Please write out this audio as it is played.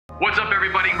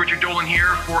everybody? Richard Dolan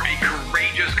here for a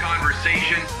courageous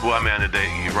conversation. Well, man,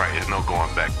 today you're right. There's no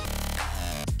going back.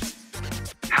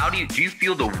 How do you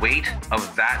feel the weight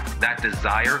of that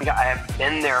desire? I have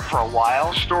been there for a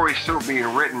while. Story's still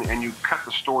being written, and you cut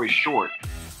the story short.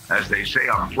 As they say,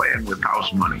 I'm playing with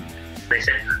house money. They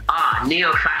said,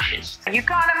 neo-fascist. You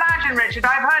can't imagine, Richard.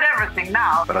 I've heard everything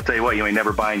now. But I'll tell you what, you ain't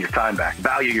never buying your time back.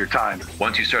 Value your time.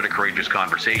 Once you start a courageous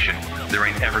conversation, there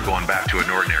ain't ever going back to an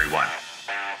ordinary one.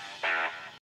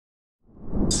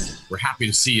 We're happy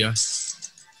to see you.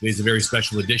 Today's a very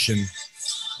special edition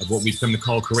of what we've come to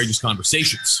call Courageous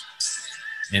Conversations.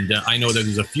 And I know that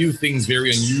there's a few things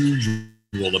very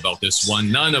unusual about this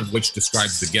one, none of which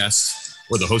describes the guest,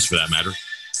 or the host for that matter.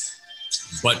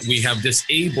 But we have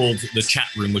disabled the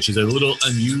chat room, which is a little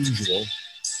unusual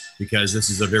because this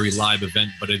is a very live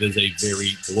event, but it is a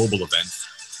very global event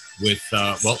with,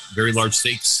 very large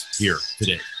stakes here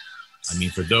today. I mean,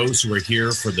 for those who are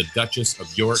here for the Duchess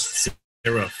of York,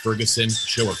 Sarah Ferguson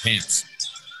show of hands.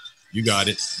 You got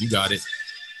it. You got it.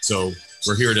 So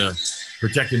we're here to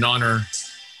protect and honor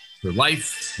her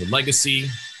life, her legacy,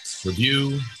 her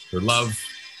view, her love,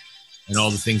 and all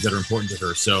the things that are important to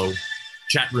her. So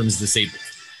chat room is disabled.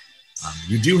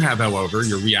 You do have, however,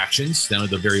 your reactions down at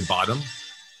the very bottom.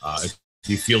 If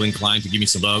you feel inclined to give me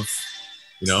some love,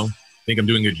 think I'm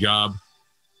doing a good job,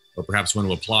 or perhaps want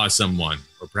to applaud someone,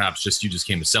 or perhaps you just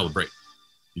came to celebrate,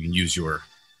 you can use your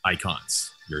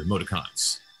icons, your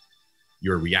emoticons,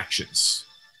 your reactions,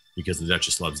 because the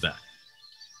Duchess loves that.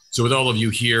 So with all of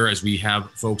you here, as we have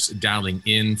folks dialing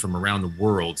in from around the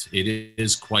world, it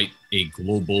is quite a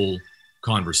global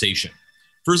conversation.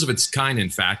 First of its kind,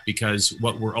 in fact, because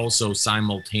what we're also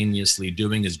simultaneously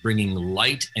doing is bringing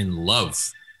light and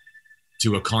love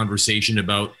to a conversation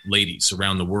about ladies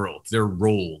around the world, their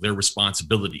role, their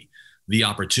responsibility, the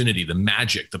opportunity, the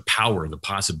magic, the power, the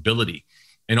possibility,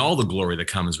 and all the glory that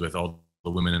comes with all the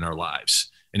women in our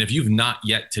lives. And if you've not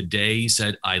yet today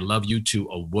said, I love you to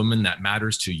a woman that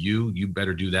matters to you, you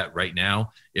better do that right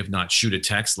now. If not, shoot a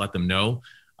text, let them know.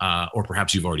 Or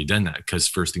perhaps you've already done that because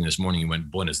first thing this morning you went,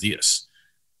 buenos dias.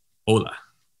 Hola,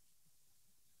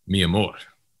 mi amor,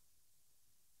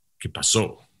 ¿qué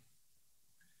pasó?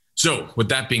 So with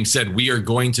that being said, we are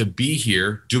going to be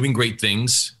here doing great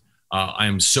things. I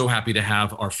am so happy to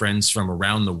have our friends from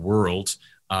around the world.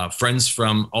 Friends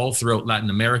from all throughout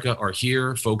Latin America are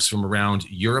here. Folks from around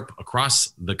Europe,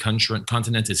 across the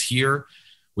continent is here.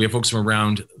 We have folks from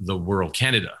around the world,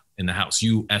 Canada in the house,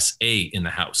 USA in the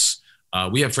house.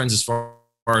 We have friends as far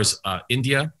as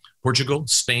India, Portugal,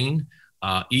 Spain,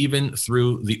 even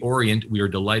through the Orient. We are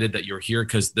delighted that you're here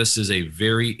because this is a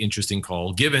very interesting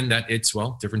call, given that it's,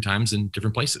 different times and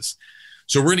different places.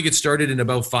 So we're going to get started in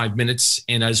about 5 minutes,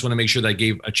 and I just want to make sure that I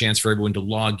gave a chance for everyone to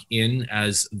log in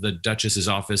as the Duchess's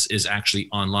office is actually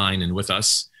online and with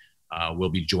us. We'll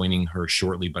be joining her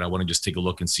shortly, but I want to just take a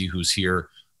look and see who's here.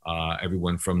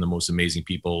 Everyone from the most amazing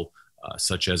people,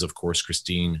 such as, of course,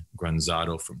 Christine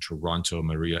Granzado from Toronto,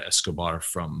 Maria Escobar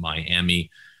from Miami.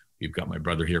 We've got my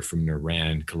brother here from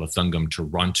Naran, Kalathungam,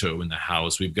 Toronto in the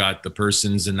house. We've got the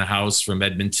persons in the house from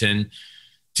Edmonton.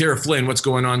 Tara Flynn, what's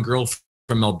going on, girl?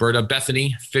 From Alberta,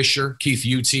 Bethany Fisher, Keith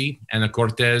Uti, Anna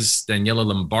Cortez, Daniela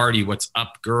Lombardi, what's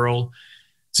up, girl?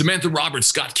 Samantha Roberts,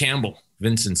 Scott Campbell,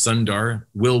 Vincent Sundar,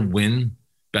 Will Win,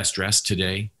 best dressed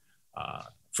today,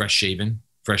 fresh shaven,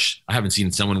 fresh. I haven't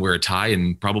seen someone wear a tie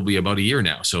in probably about a year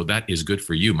now, so that is good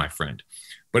for you, my friend.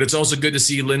 But it's also good to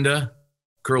see Linda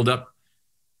curled up,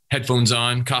 headphones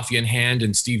on, coffee in hand,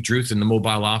 and Steve Druth in the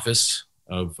mobile office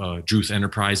of Druth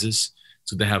Enterprises.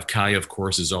 So they have Kai, of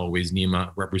course, as always,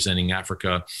 Nima representing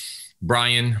Africa.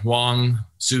 Brian Wong,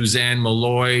 Suzanne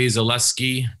Malloy,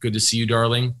 Zaleski. Good to see you,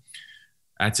 darling.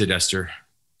 That's it, Esther.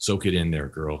 Soak it in there,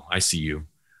 girl. I see you.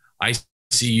 I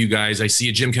see you guys. I see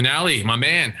you, Jim Canali, my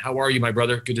man. How are you, my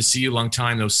brother? Good to see you. Long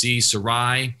time no see.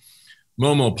 Sarai,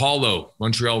 Momo, Paulo,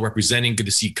 Montreal representing. Good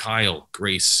to see Kyle,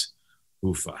 Grace,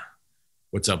 Ufa.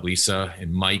 What's up, Lisa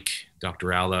and Mike,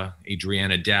 Dr. Alla,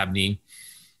 Adriana Dabney.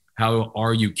 How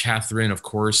are you, Catherine? Of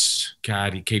course,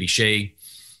 Katie Shea.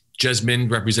 Jasmine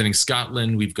representing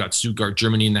Scotland. We've got Stuttgart,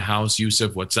 Germany in the house.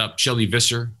 Yusuf, what's up? Shelly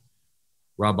Visser.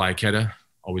 Rob Aiketa,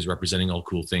 always representing all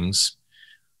cool things.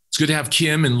 It's good to have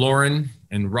Kim and Lauren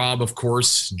and Rob, of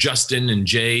course. Justin and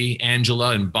Jay,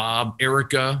 Angela and Bob,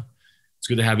 Erica. It's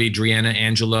good to have Adriana,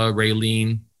 Angela,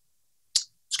 Raylene.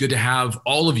 It's good to have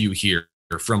all of you here,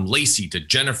 from Lacey to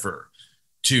Jennifer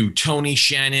to Tony,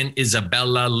 Shannon,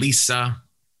 Isabella, Lisa,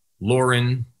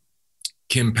 Lauren,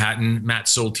 Kim Patton, Matt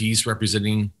Soltis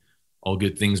representing All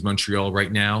Good Things Montreal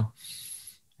right now.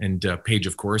 And Paige,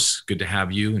 of course, good to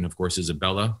have you. And of course,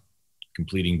 Isabella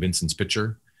completing Vincent's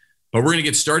picture. But we're going to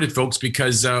get started, folks,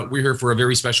 because we're here for a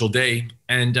very special day.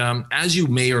 And as you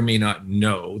may or may not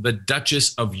know, the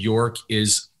Duchess of York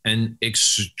is an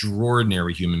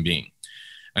extraordinary human being.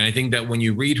 And I think that when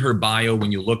you read her bio,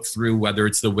 when you look through, whether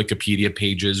it's the Wikipedia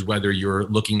pages, whether you're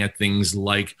looking at things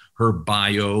like her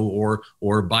bio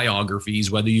or biographies,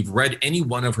 whether you've read any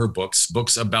one of her books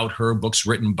about her, books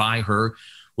written by her,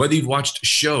 whether you've watched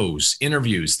shows,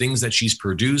 interviews, things that she's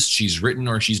produced, she's written,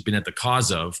 or she's been at the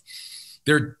cause of,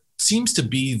 there seems to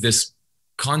be this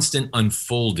constant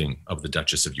unfolding of the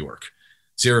Duchess of York.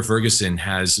 Sarah Ferguson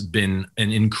has been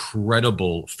an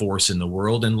incredible force in the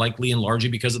world, and likely and largely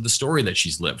because of the story that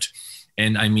she's lived.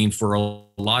 And I mean, for a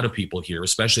lot of people here,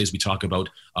 especially as we talk about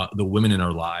the women in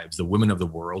our lives, the women of the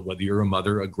world, whether you're a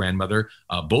mother, a grandmother,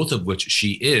 both of which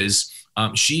she is,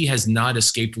 she has not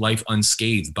escaped life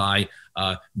unscathed by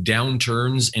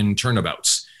downturns and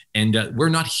turnabouts. And we're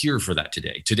not here for that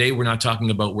today. Today, we're not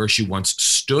talking about where she once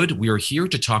stood. We are here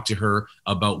to talk to her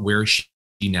about where she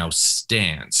now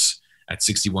stands. At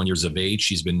 61 years of age,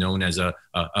 she's been known as a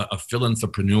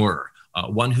philanthropreneur,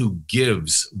 one who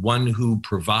gives, one who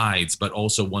provides, but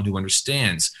also one who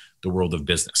understands the world of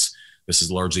business. This is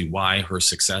largely why her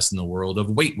success in the world of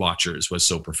Weight Watchers was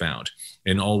so profound.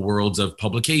 In all worlds of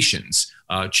publications,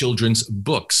 children's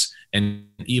books, and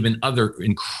even other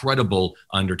incredible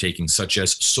undertakings such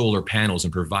as solar panels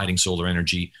and providing solar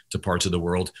energy to parts of the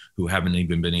world who haven't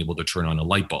even been able to turn on a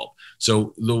light bulb.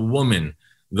 So the woman,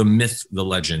 the myth, the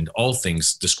legend, all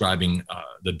things describing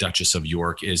the Duchess of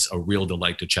York, is a real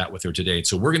delight to chat with her today.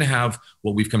 So we're going to have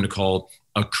what we've come to call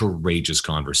a courageous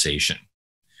conversation.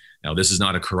 Now, this is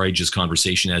not a courageous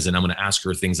conversation as in I'm going to ask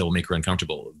her things that will make her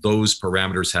uncomfortable. Those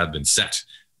parameters have been set.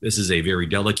 This is a very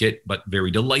delicate but very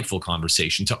delightful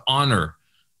conversation to honor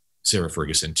Sarah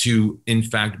Ferguson, to in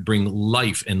fact bring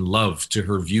life and love to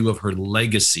her view of her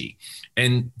legacy.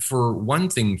 And for one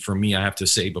thing, for me, I have to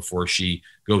say before she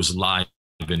goes live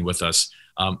and with us,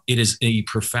 it is a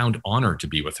profound honor to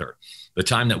be with her. The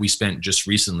time that we spent just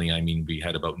recently, I mean, we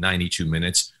had about 92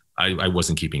 minutes. I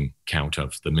wasn't keeping count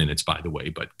of the minutes, by the way,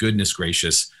 but goodness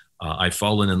gracious, I've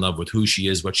fallen in love with who she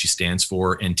is, what she stands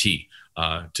for, and to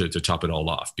top it all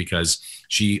off, because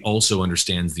she also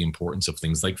understands the importance of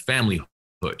things like familyhood,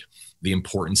 the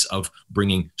importance of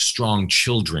bringing strong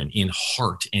children in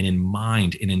heart and in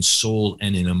mind and in soul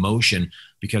and in emotion,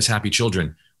 because happy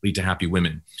children lead to happy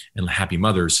women, and happy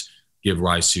mothers give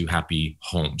rise to happy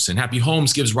homes, and happy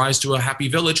homes gives rise to a happy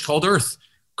village called Earth,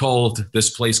 called this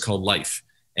place called life.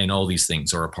 And all these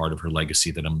things are a part of her legacy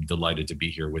that I'm delighted to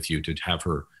be here with you to have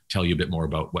her tell you a bit more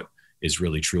about what is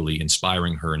really, truly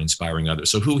inspiring her and inspiring others.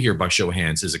 So who here, by show of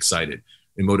hands, is excited?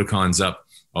 Emoticons up.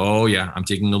 Oh, yeah, I'm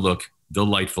taking a look.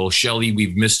 Delightful. Shelley,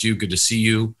 we've missed you. Good to see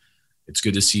you. It's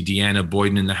good to see Deanna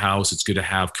Boyden in the house. It's good to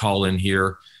have Colin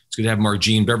here. It's good to have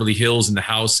Margene Beverly Hills in the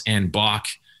house, and Bach,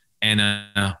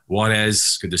 Anna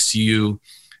Juarez. Good to see you.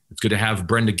 It's good to have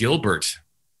Brenda Gilbert.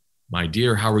 My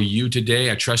dear, how are you today?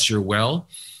 I trust you're well.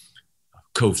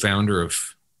 Co-founder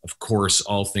of course,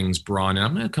 all things Braun. And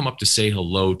I'm going to come up to say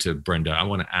hello to Brenda. I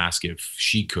want to ask if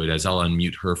she could, as I'll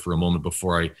unmute her for a moment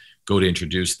before I go to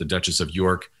introduce the Duchess of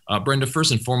York. Brenda,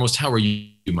 first and foremost, how are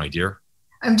you, my dear?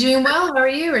 I'm doing well. How are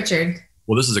you, Richard?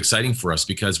 Well, this is exciting for us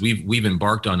because we've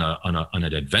embarked on an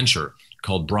adventure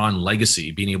called Braun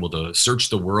Legacy, being able to search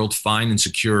the world, find and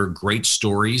secure great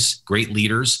stories, great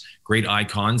leaders, great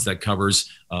icons that covers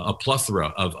a plethora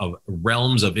of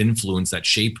realms of influence that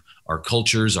shape our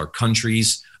cultures, our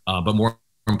countries, but more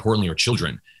importantly, our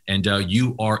children. And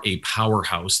you are a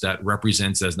powerhouse that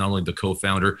represents as not only the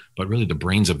co-founder, but really the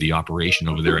brains of the operation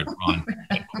over there at Braun.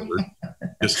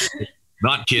 Just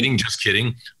not kidding, just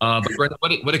kidding. But Brenda,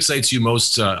 what excites you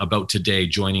most about today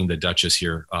joining the Duchess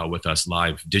here with us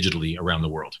live digitally around the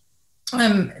world?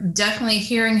 I'm definitely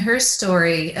hearing her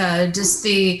story, just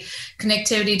the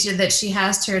connectivity that she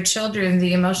has to her children,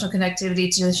 the emotional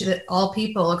connectivity to all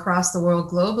people across the world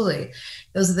globally.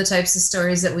 Those are the types of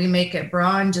stories that we make at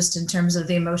Braun, just in terms of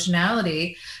the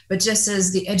emotionality, but just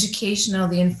as the educational,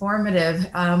 the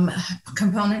informative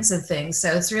components of things.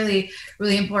 So it's really,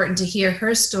 really important to hear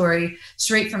her story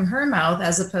straight from her mouth,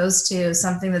 as opposed to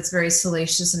something that's very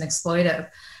salacious and exploitive.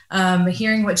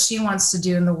 Hearing what she wants to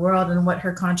do in the world and what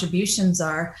her contributions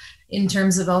are in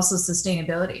terms of also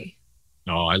sustainability.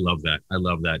 Oh, I love that. I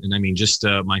love that. And I mean, just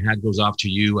my hat goes off to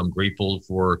you. I'm grateful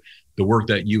for the work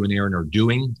that you and Aaron are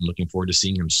doing. I'm looking forward to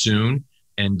seeing him soon,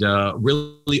 and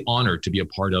really honored to be a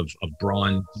part of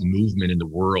Braun movement in the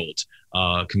world.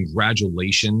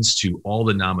 Congratulations to all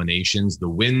the nominations, the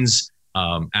wins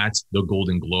at the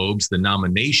Golden Globes, the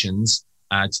nominations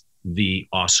at the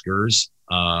Oscars.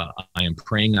 I am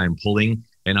praying, I am pulling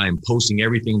and I am posting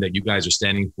everything that you guys are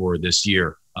standing for this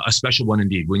year. A special one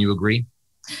indeed. Wouldn't you agree?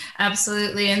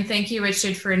 Absolutely. And thank you,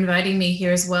 Richard, for inviting me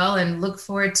here as well, and look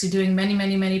forward to doing many,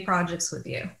 many, many projects with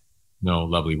you. No,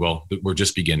 lovely. Well, we're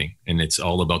just beginning, and it's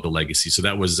all about the legacy. So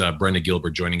that was Brenda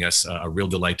Gilbert joining us. A real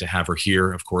delight to have her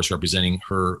here, of course, representing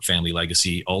her family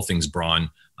legacy, all things Braun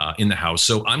in the house.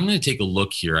 So I'm going to take a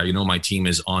look here. I know my team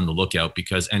is on the lookout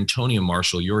because Antonia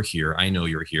Marshall, you're here. I know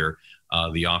you're here,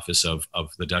 the office of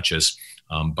the Duchess,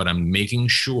 but I'm making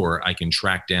sure I can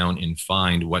track down and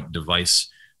find what device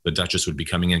the Duchess would be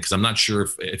coming in, because I'm not sure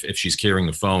if she's carrying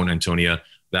the phone, Antonia,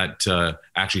 that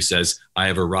actually says, I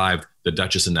have arrived, the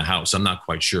Duchess in the house. I'm not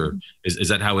quite sure. Is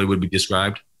that how it would be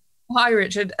described? Hi,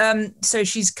 Richard. So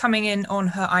she's coming in on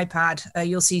her iPad.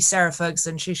 You'll see Sarah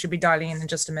Ferguson. She should be dialing in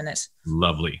just a minute.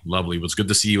 Lovely, lovely. Well, it's good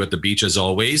to see you at the beach as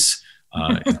always,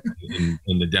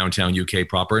 in the downtown UK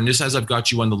proper. And just as I've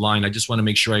got you on the line, I just want to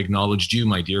make sure I acknowledged you,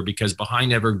 my dear, because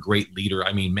behind every great leader,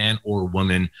 I mean, man or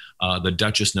woman, the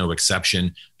Duchess, no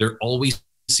exception, there always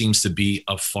seems to be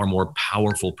a far more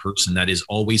powerful person that is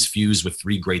always fused with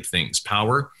three great things: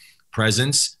 power,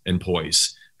 presence, and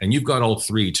poise. And you've got all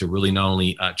three to really not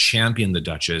only champion the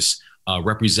Duchess,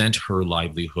 represent her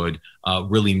livelihood,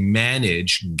 really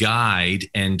manage, guide,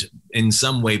 and in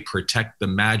some way protect the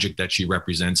magic that she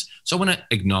represents. So I want to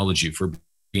acknowledge you for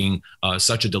being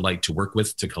such a delight to work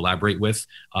with, to collaborate with,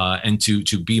 and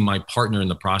to be my partner in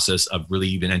the process of really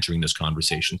even entering this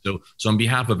conversation. So on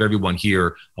behalf of everyone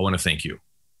here, I want to thank you.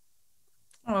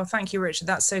 Oh, thank you, Richard.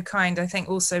 That's so kind. I think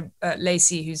also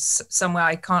Lacey, who's somewhere,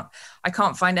 I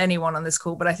can't find anyone on this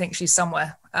call, but I think she's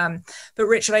somewhere. But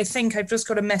Richard, I think I've just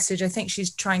got a message. I think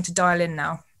she's trying to dial in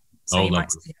now. So you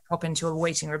might pop into a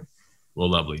waiting room.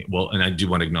 Well, lovely. Well, and I do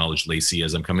want to acknowledge Lacey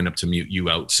as I'm coming up to mute you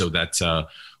out so that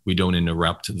we don't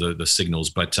interrupt the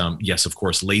signals. But yes, of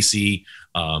course, Lacey,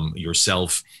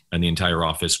 yourself, and the entire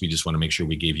office, we just want to make sure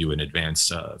we gave you an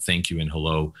advance thank you and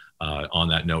hello on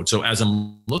that note. So as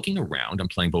I'm looking around, I'm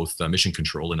playing both Mission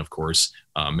Control and, of course,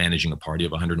 managing a party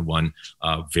of 101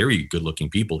 very good-looking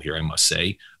people here, I must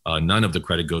say. None of the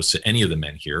credit goes to any of the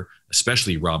men here,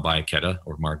 especially Rob Iacchetta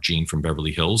or Mark Jean from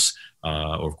Beverly Hills, or,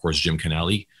 of course, Jim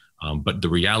Canali. But the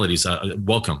reality is,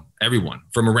 welcome, everyone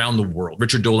from around the world.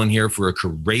 Richard Dolan here for a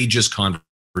courageous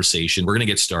conversation. We're going to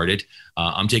get started.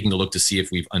 I'm taking a look to see if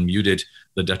we've unmuted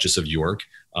the Duchess of York.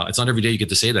 It's not every day you get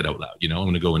to say that out loud. You know, I'm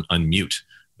going to go and unmute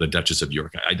the Duchess of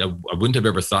York. I wouldn't have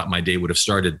ever thought my day would have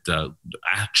started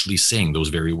actually saying those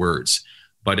very words.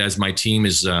 But as my team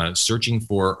is searching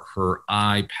for her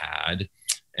iPad,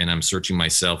 and I'm searching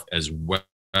myself as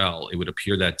well, it would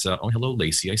appear that, oh, hello,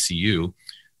 Lacey, I see you.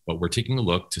 But we're taking a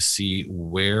look to see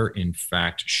where, in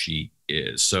fact, she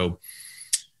is. So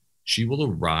she will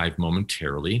arrive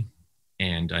momentarily.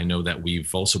 And I know that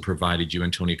we've also provided you,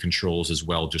 Antonia, controls as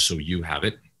well, just so you have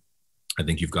it. I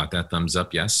think you've got that thumbs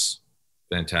up. Yes.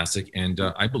 Fantastic. And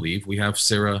I believe we have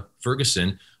Sarah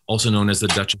Ferguson, also known as the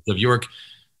Duchess of York.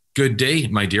 Good day,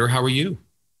 my dear. How are you?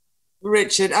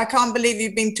 Richard, I can't believe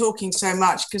you've been talking so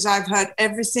much, because I've heard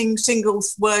every single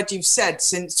word you've said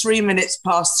since 3 minutes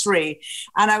past 3.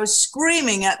 And I was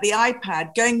screaming at the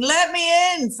iPad going, let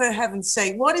me in, for heaven's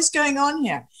sake. What is going on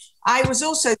here? I was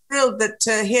also thrilled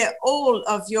to hear all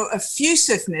of your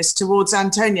effusiveness towards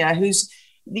Antonia, who's,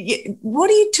 what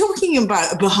are you talking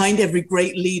about? Behind every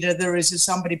great leader, there is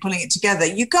somebody pulling it together.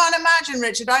 You can't imagine,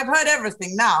 Richard. I've heard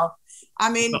everything now. I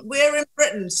mean, we're in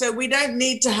Britain, so we don't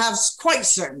need to have quite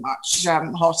so much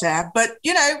hot air, but,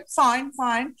 you know, fine.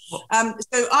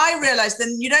 So I realized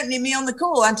then you don't need me on the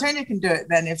call. Antonia can do it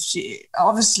then if she,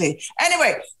 obviously.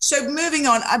 Anyway, so moving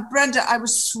on, Brenda, I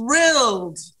was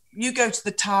thrilled. You go to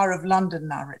the Tower of London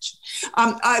now, Richard.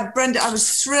 Brenda, I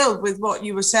was thrilled with what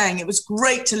you were saying. It was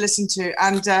great to listen to.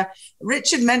 And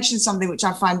Richard mentioned something which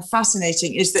I find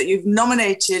fascinating, is that you've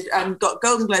nominated and got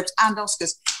Golden Globes and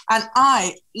Oscars. And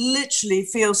I literally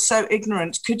feel so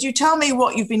ignorant. Could you tell me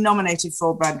what you've been nominated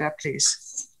for, Brenda,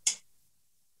 please?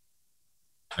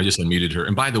 I just unmuted her.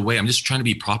 And by the way, I'm just trying to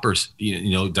be proper,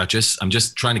 you know, Duchess. I'm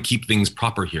just trying to keep things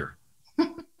proper here.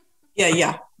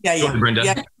 Yeah. Go ahead, Brenda.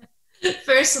 Yeah.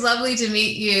 First, lovely to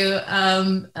meet you.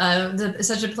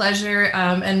 Such a pleasure.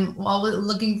 And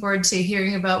looking forward to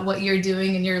hearing about what you're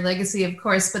doing and your legacy, of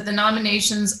course. But the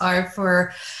nominations are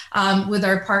for, with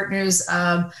our partners,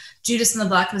 Judas and the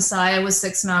Black Messiah with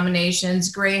 6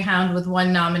 nominations, Greyhound with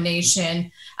 1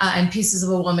 nomination, and Pieces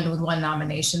of a Woman with 1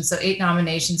 nomination. So 8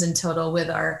 nominations in total with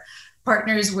our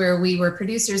partners, where we were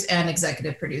producers and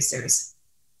executive producers.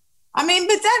 I mean,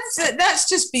 but that's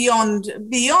just beyond,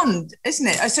 isn't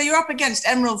it? So you're up against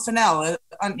Emerald Fennell,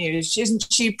 aren't you?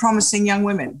 Isn't she Promising Young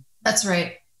Women? That's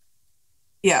right.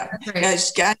 Yeah.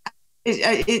 That's right.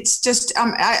 it's just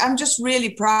I'm just really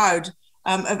proud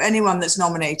of anyone that's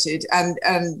nominated, and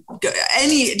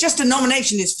just a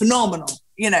nomination is phenomenal,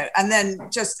 and then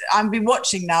I'll be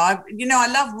watching now. I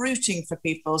love rooting for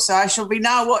people, so I shall be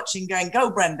now watching, going, go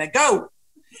Brenda, go.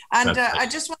 And I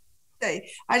just want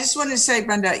to say,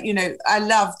 Brenda, I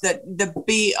love that the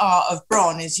BR of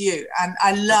Bron is you, and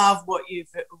I love what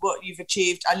you've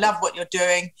achieved. I love what you're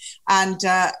doing, and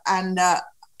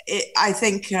I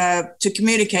think to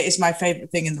communicate is my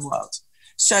favorite thing in the world.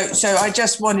 So I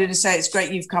just wanted to say it's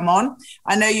great you've come on.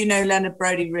 I know you know Leonard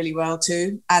Brody really well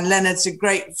too, and Leonard's a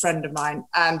great friend of mine,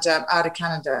 and out of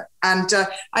Canada. And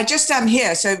I just am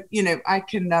here, so I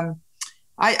can.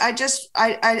 I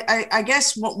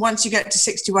guess once you get to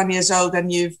 61 years old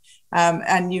and you've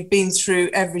been through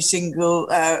every single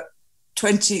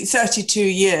 32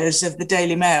 years of the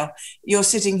Daily Mail, you're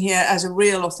sitting here as a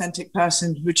real authentic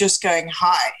person who's just going,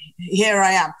 hi, here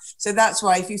I am. So that's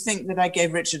why if you think that I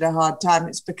gave Richard a hard time,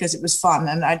 it's because it was fun.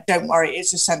 And don't worry,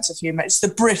 it's a sense of humor. It's the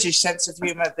British sense of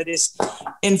humor that is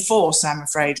in force, I'm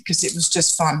afraid, because it was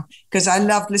just fun. Because I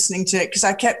loved listening to it, because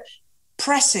I kept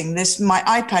pressing my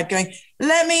iPad going,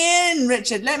 let me in,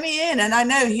 Richard, let me in. And I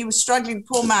know he was struggling,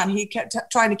 poor man. He kept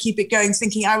trying to keep it going,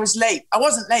 thinking I was late. I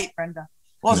wasn't late, Brenda.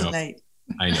 Wasn't late.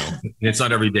 I know. It's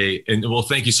not every day. And well,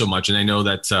 thank you so much. And I know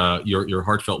that your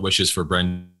heartfelt wishes for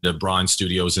Brenda Braun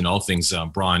Studios and all things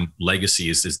Braun legacy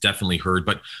is definitely heard.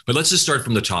 But let's just start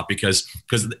from the top, because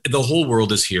the whole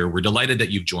world is here. We're delighted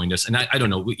that you've joined us. And I don't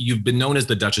know, you've been known as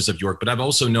the Duchess of York, but I've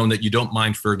also known that you don't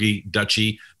mind Fergie,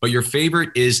 Dutchie, but your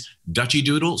favorite is Dutchie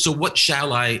Doodle. So what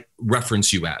shall I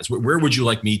reference you as? Where would you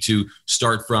like me to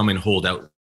start from and hold out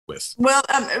with? Well,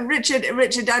 Richard,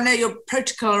 I know you're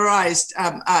protocolarized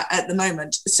at the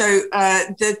moment. So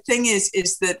the thing is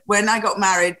that when I got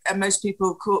married, most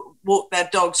people walk their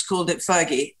dogs called it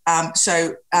Fergie.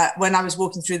 So when I was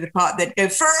walking through the park, they'd go,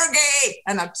 Fergie!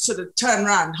 And I'd sort of turn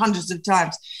around hundreds of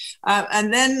times.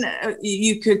 And then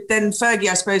Fergie,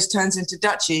 I suppose, turns into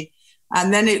Dutchie.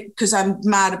 And then because I'm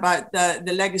mad about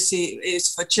the legacy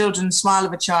is for children, smile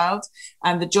of a child,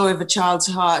 and the joy of a child's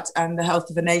heart, and the health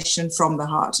of a nation from the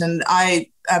heart. And I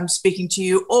am speaking to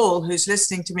you all who's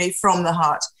listening to me from the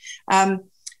heart.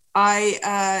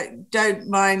 I don't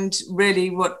mind really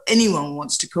what anyone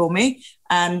wants to call me.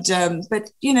 And but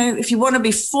if you want to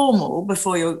be formal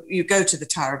before you go to the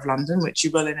Tower of London, which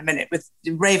you will in a minute with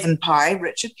Raven Pie,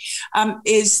 Richard,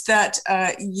 is that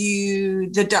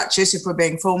the Duchess, if we're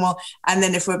being formal, and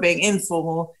then if we're being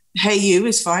informal, hey you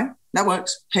is fine. That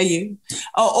works. Hey you,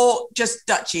 or just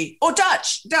Dutchie or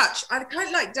Dutch. I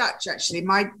quite like Dutch actually.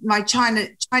 My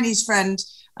Chinese friend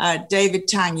David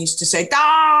Tang used to say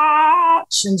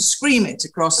Dutch and scream it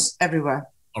across everywhere.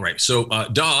 All right, so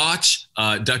Dutch,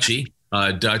 Dutchie.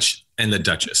 Dutch and the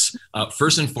Duchess.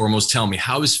 First and foremost, tell me,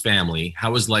 how is family?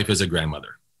 How is life as a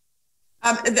grandmother?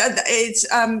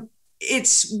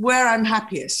 It's where I'm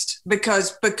happiest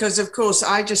because of course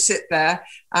I just sit there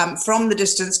from the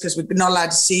distance, because we're not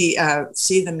allowed to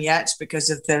see them yet because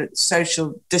of the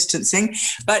social distancing.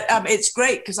 But it's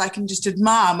great because I can just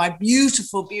admire my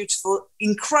beautiful, beautiful,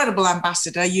 incredible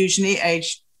ambassador, usually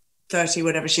age 30,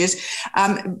 whatever she is,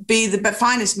 be the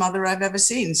finest mother I've ever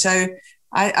seen. So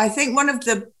I think one of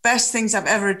the best things I've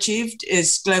ever achieved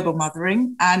is global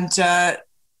mothering, and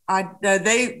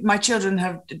my children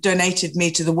have donated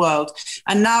me to the world,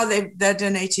 and now they're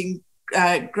donating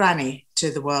Granny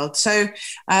to the world. So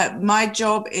my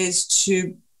job is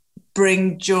to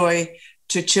bring joy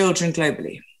to children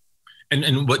globally.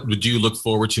 And what would you look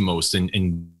forward to most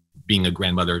in being a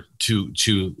grandmother to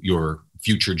your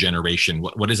future generation?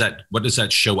 What does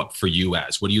that show up for you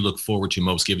as? What do you look forward to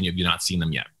most, given you've not seen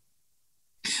them yet?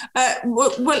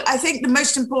 Well, I think the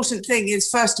most important thing is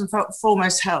first and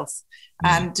foremost health,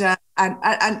 and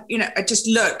I just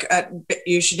look at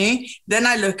Eugenie, then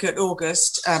I look at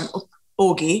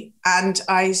Augie, and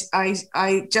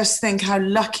I just think how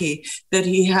lucky that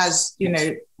he has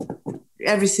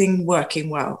everything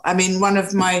working well. I mean, one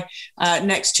of my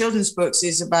next children's books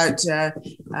is about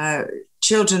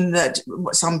children,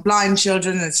 some blind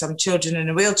children and some children in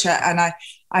a wheelchair, and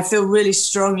I feel really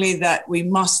strongly that we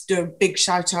must do a big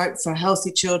shout out for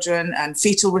healthy children and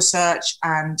fetal research,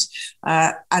 and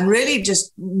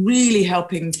really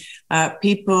helping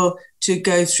people to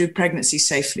go through pregnancy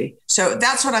safely. So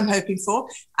that's what I'm hoping for.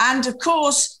 And of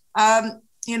course, I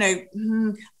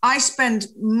spend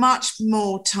much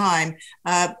more time.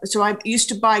 So I used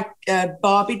to buy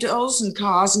Barbie dolls and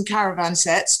cars and caravan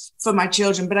sets for my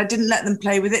children, but I didn't let them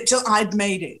play with it till I'd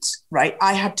made it, right?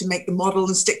 I had to make the model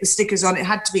and stick the stickers on. It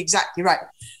had to be exactly right.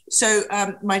 So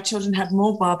my children have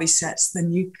more Barbie sets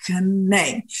than you can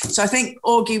name. So I think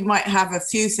Augie might have a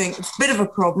few things, a bit of a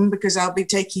problem, because I'll be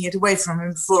taking it away from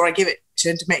him before I give it to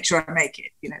him to make sure I make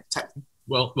it, type thing.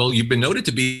 Well, you've been noted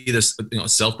to be this,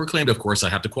 self-proclaimed, of course. I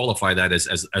have to qualify that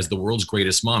as the world's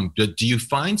greatest mom. Do you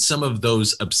find some of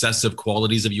those obsessive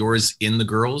qualities of yours in the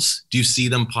girls? Do you see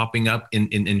them popping up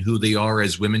in who they are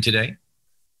as women today?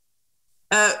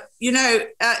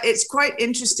 It's quite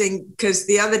interesting because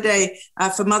the other day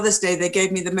for Mother's Day, they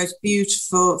gave me the most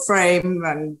beautiful frame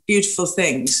and beautiful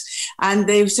things. And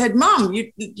they said, Mom,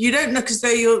 you don't look as though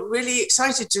you're really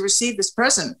excited to receive this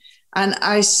present. And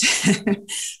I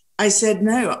said,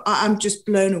 no, I'm just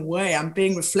blown away. I'm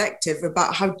being reflective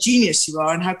about how genius you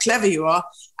are and how clever you are.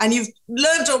 And you've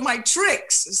learned all my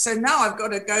tricks. So now I've got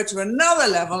to go to another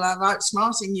level of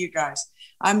outsmarting you guys.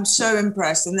 I'm so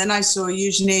impressed. And then I saw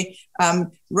Eugenie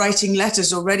writing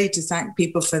letters already to thank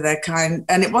people for their kind.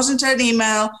 And it wasn't an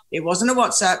email. It wasn't a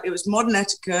WhatsApp. It was modern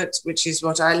etiquette, which is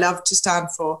what I love to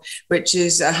stand for, which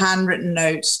is a handwritten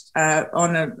note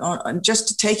on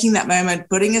just taking that moment,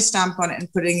 putting a stamp on it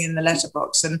and putting it in the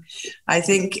letterbox. And I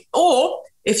think, or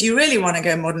if you really want to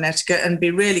go modern etiquette and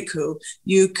be really cool,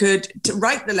 you could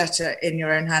write the letter in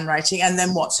your own handwriting and then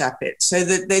WhatsApp it so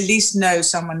that they at least know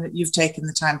someone that you've taken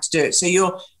the time to do it. So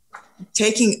you're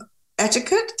taking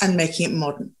etiquette and making it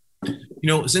modern.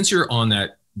 Since you're on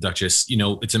that, Duchess,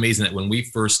 it's amazing that when we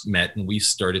first met and we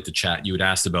started to chat, you had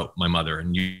asked about my mother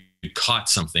and you caught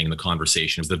something in the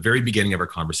conversation. It was the very beginning of our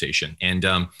conversation. And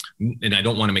I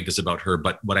don't want to make this about her,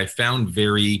 but what I found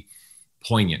very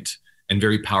poignant and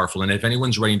very powerful, and if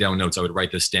anyone's writing down notes, I would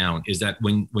write this down, is that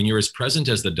when you're as present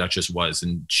as the Duchess was,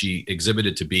 and she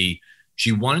exhibited to be,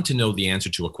 she wanted to know the answer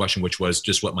to a question, which was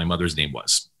just what my mother's name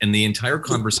was. And the entire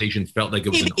conversation felt like it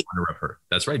was in honor of her.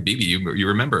 That's right, Bibi, you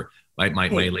remember my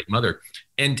late mother.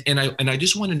 And I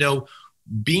just want to know,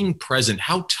 being present,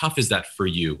 how tough is that for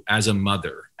you as a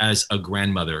mother, as a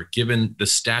grandmother, given the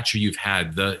stature you've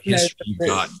had, the history you've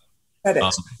got?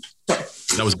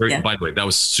 That was very, by the way, that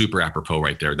was super apropos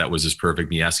right there. That was just perfect.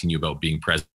 Me asking you about being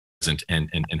present and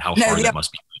how hard that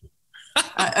must be.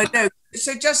 No.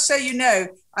 So just so you know,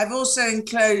 I've also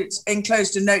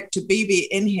enclosed a note to Bibi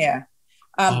in here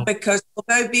because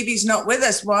although Bibi's not with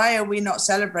us, why are we not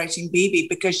celebrating Bibi?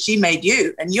 Because she made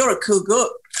you and you're a cool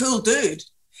dude.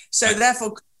 So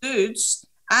therefore, cool dudes.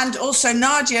 And also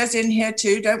Nadia's in here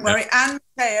too, don't worry. And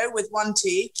Mateo with 1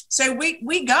 T. So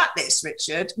we got this,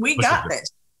 Richard. We got this.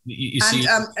 You see,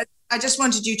 I just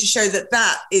wanted you to show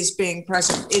that is being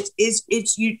present.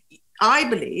 It's you. I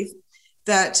believe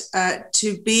that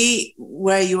to be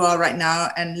where you are right now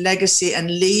and legacy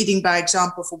and leading by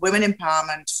example for women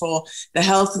empowerment, for the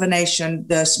health of a nation,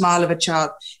 the smile of a child,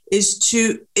 is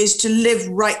to live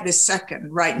right this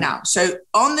second, right now. So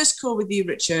on this call with you,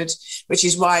 Richard, which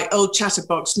is why old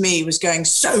chatterbox me was going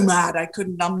so mad I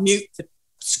couldn't unmute the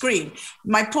screen.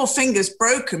 My poor fingers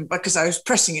broken because I was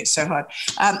pressing it so hard.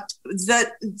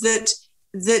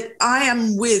 That I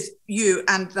am with you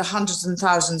and the hundreds and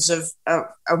thousands of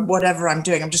whatever I'm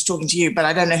doing. I'm just talking to you, but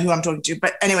I don't know who I'm talking to.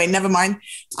 But anyway, never mind.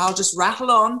 I'll just rattle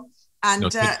on,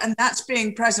 and that's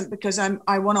being present because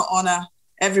I want to honor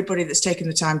everybody that's taken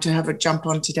the time to have a jump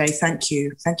on today. Thank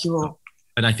you all.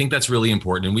 And I think that's really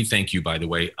important. And we thank you, by the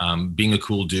way. Being a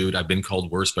cool dude, I've been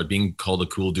called worse, but being called a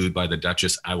cool dude by the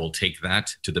Duchess, I will take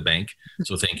that to the bank.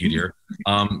 So thank you, dear.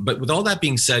 But with all that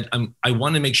being said, I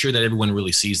want to make sure that everyone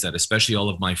really sees that, especially all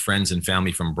of my friends and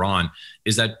family from Braun,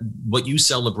 is that what you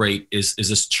celebrate is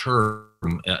this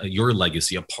term, your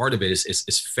legacy. A part of it is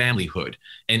familyhood.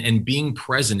 And being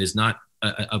present is not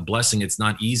a blessing. It's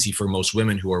not easy for most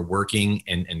women who are working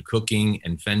and cooking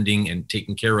and fending and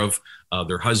taking care of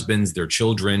their husbands, their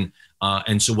children.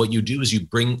 And so what you do is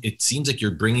it seems like you're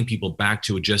bringing people back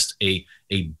to just a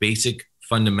basic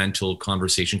fundamental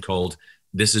conversation called,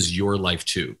 this is your life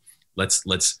too.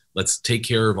 Let's take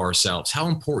care of ourselves. How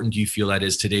important do you feel that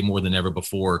is today more than ever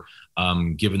before,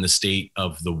 given the state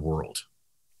of the world?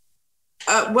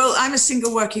 Well, I'm a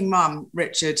single working mom,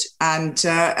 Richard, and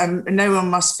no one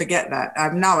must forget that.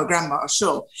 I'm now a grandma,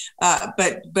 sure,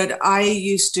 but I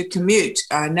used to commute.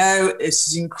 I know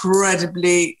it's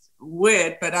incredibly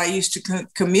weird, but I used to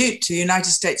commute to the United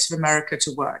States of America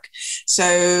to work.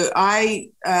 So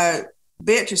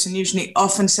Beatrice and Eugenie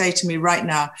often say to me right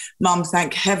now, Mom,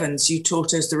 thank heavens you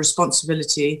taught us the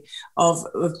responsibility of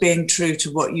being true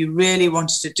to what you really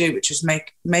wanted to do, which was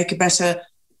make a better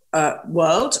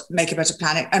world, make a better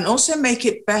planet, and also make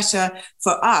it better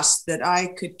for us that I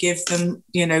could give them,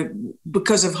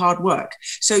 because of hard work.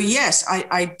 So yes,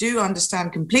 I do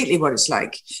understand completely what it's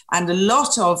like. And a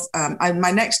lot of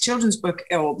my next children's book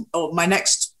or my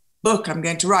next book I'm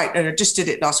going to write, and I just did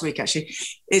it last week actually,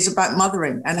 is about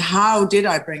mothering and how did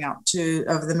I bring up two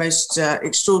of the most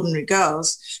extraordinary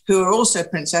girls who are also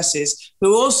princesses,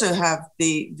 who also have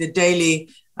the daily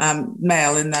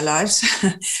male in their lives.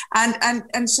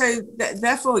 and so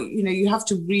therefore, you have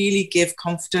to really give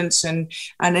confidence. And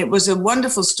it was a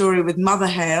wonderful story with Mother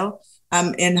Hale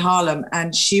in Harlem,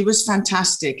 and she was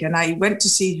fantastic. And I went to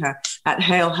see her at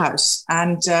Hale House,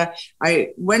 and I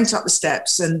went up the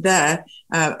steps, and there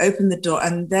opened the door,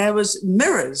 and there was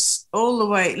mirrors all the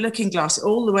way, looking glass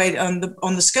all the way on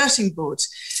the skirting boards.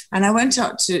 And I went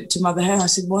up to Mother Hale. I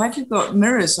said, "Why have you got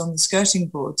mirrors on the skirting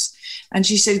boards?" And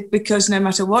she said, "Because no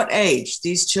matter what age,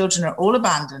 these children are all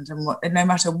abandoned, and no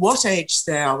matter what age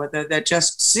they are, whether they're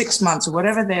just 6 months or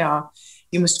whatever they are,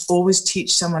 you must always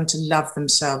teach someone to love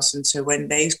themselves. And so when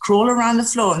they crawl around the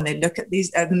floor and they look at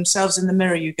themselves in the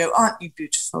mirror, you go, 'Aren't you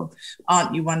beautiful?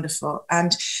 Aren't you wonderful?'"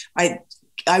 And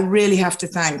I really have to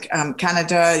thank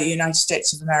Canada, the United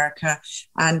States of America,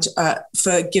 and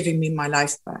for giving me my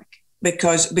life back.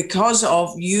 Because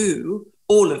of you,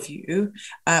 all of you,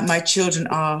 my children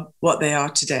are what they are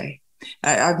today.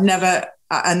 I've never,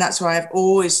 and that's why I've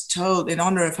always told, in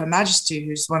honor of Her Majesty,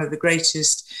 who's one of the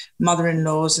greatest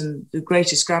mother-in-laws and the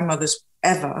greatest grandmothers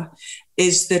ever,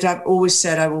 is that I've always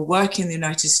said I will work in the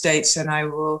United States and I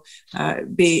will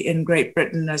be in Great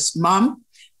Britain as mum,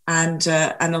 and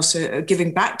also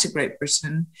giving back to Great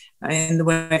Britain in the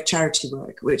way of charity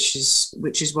work, which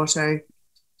is what I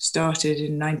started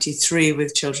in '93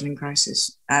 with Children in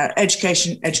Crisis.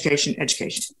 Education.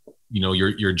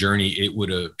 Your journey, it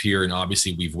would appear, and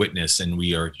obviously we've witnessed, and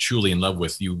we are truly in love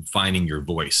with you finding your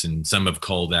voice. And some have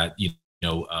called that,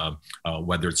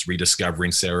 whether it's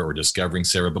rediscovering Sarah or discovering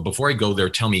Sarah. But before I go there,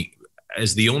 tell me,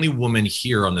 as the only woman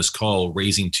here on this call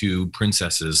raising two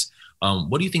princesses,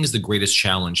 what do you think is the greatest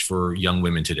challenge for young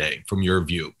women today, from your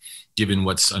view, given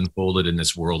what's unfolded in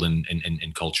this world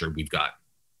and culture we've got?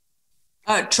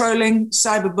 Trolling,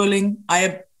 cyberbullying.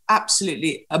 I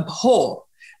absolutely abhor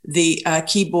the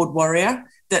keyboard warrior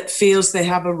that feels they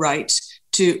have a right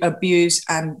to abuse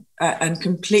and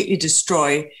completely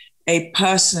destroy a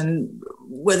person,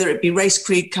 whether it be race,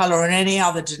 creed, color, or any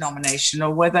other denomination,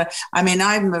 or whether, I'm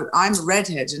a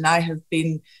redhead, and I have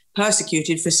been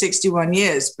persecuted for 61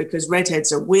 years because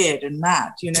redheads are weird and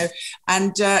mad,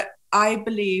 and I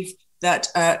believe that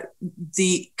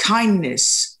the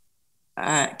kindness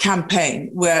campaign,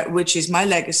 which is my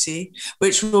legacy,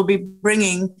 which will be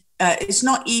bringing, it's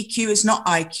not EQ, it's not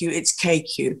IQ, it's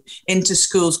KQ into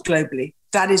schools globally.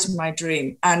 That is my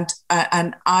dream. And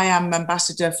I am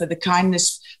ambassador for the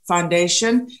Kindness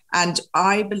Foundation. And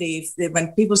I believe that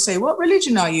when people say, "What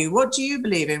religion are you? What do you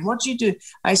believe in? What do you do?"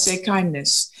 I say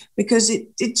kindness, because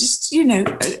it just,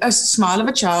 a smile of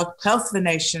a child, health of a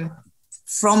nation,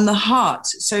 from the heart.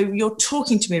 So you're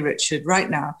talking to me, Richard, right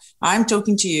now. I'm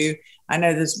talking to you. I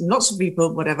know there's lots of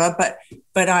people, whatever,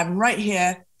 but I'm right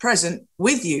here present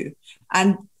with you.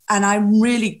 And I'm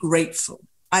really grateful.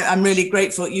 I'm really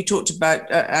grateful. You talked about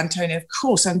Antonia. Of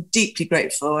course, I'm deeply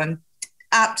grateful, and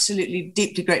absolutely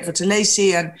deeply grateful to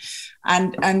Lacey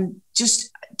and just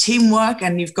teamwork.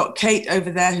 And you've got Kate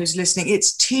over there who's listening.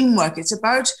 It's teamwork. It's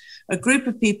about a group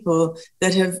of people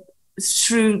that have,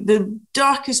 through the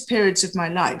darkest periods of my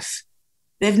life,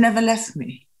 they've never left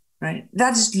me, right?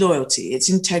 That is loyalty, it's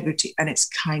integrity, and it's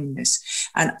kindness.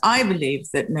 And I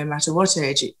believe that no matter what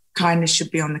age, kindness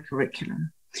should be on the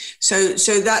curriculum. So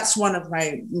that's one of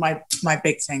my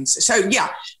big things. So yeah,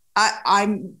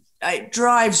 it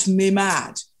drives me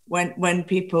mad when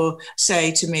people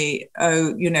say to me,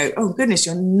 "Oh, oh goodness,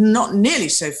 you're not nearly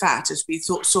so fat as we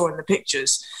saw in the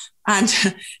pictures, and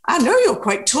I know you're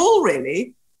quite tall,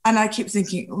 really." And I keep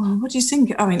thinking, "Well, what do you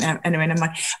think?" I mean, anyway, never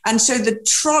mind. And so the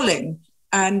trolling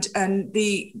and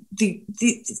the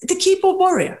keyboard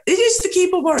warrior, it is the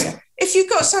keyboard warrior. If you've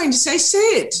got something to say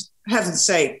it. Heaven's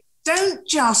sake. Don't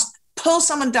just pull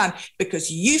someone down because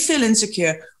you feel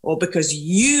insecure or because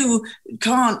you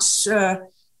can't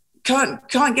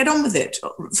get on with it.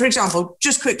 For example,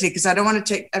 just quickly, because I don't want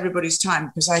to take everybody's time,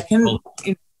 because I can.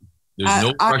 There's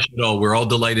no rush at all. We're all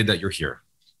delighted that you're here.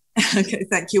 Okay,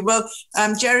 thank you. Well,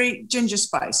 Jerry Ginger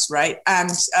Spice, right?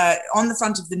 And on the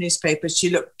front of the newspaper, she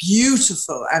looked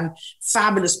beautiful and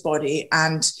fabulous body,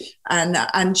 and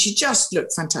she just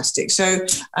looked fantastic. So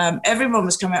everyone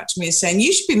was coming up to me and saying,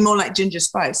 "You should be more like Ginger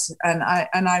Spice." And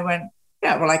I went,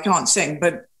 "Yeah, well, I can't sing,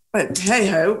 but hey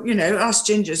ho, us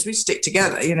gingers, we stick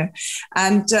together,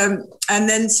 And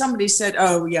then somebody said,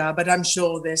 "Oh yeah, but I'm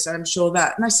sure this, I'm sure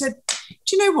that." And I said,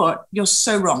 "Do you know what? You're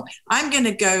so wrong. I'm going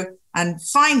to go and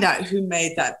find out who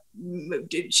made that.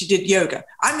 She did yoga.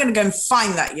 I'm going to go and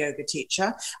find that yoga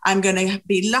teacher. I'm going to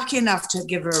be lucky enough to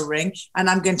give her a ring, and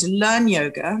I'm going to learn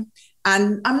yoga.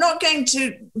 And I'm not going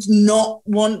to not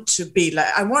want to be like,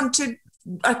 I want to,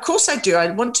 of course I do. I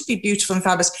want to be beautiful and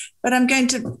fabulous, but I'm going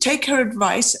to take her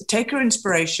advice, take her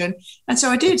inspiration. And so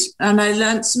I did. And I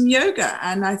learned some yoga,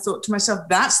 and I thought to myself,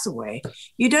 that's the way.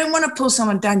 You don't want to pull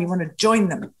someone down. You want to join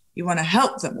them. You want to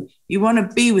help them. You want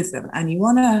to be with them, and you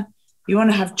want to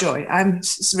have joy.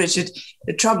 Richard,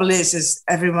 the trouble is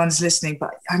everyone's listening,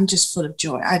 but I'm just full of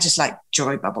joy. I just like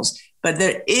joy bubbles. But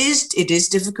it is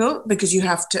difficult because you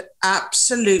have to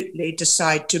absolutely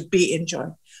decide to be in joy.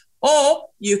 Or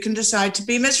you can decide to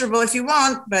be miserable if you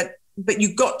want, but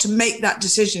you've got to make that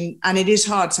decision, and it is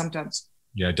hard sometimes.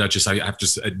 Yeah, Duchess, I have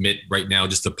to admit right now,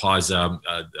 just to pause,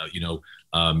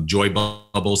 joy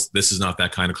bubbles, this is not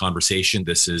that kind of conversation.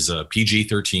 This is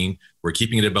PG-13. We're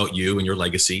keeping it about you and your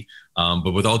legacy.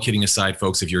 But with all kidding aside,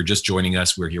 folks, if you're just joining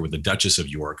us, we're here with the Duchess of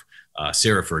York,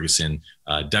 Sarah Ferguson,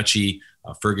 Dutchie,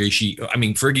 Fergie.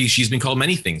 Fergie, she's been called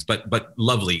many things, but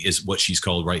lovely is what she's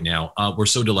called right now. We're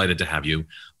so delighted to have you.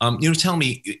 Tell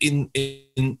me, in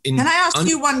can I ask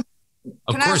you one?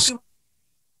 Of course.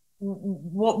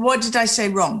 What did I say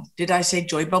wrong? Did I say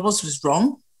joy bubbles was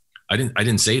wrong? I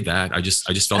didn't say that. I just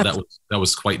felt that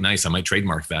was quite nice. I might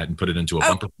trademark that and put it into a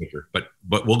bumper sticker. But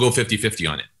we'll go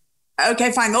 50-50 on it.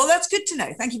 Okay, fine. Well, that's good to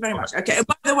know. Thank you very much. Okay.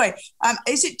 By the way,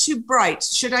 is it too bright?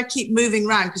 Should I keep moving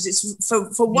around? Because it's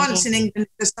for once in England,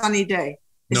 it's a sunny day.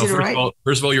 Is it all right?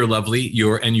 First of all, you're lovely.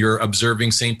 You're observing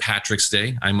St. Patrick's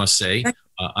Day, I must say.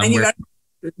 I'm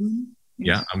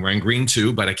wearing green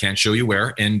too, but I can't show you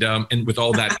where. And with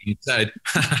all that being said,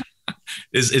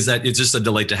 is that it's just a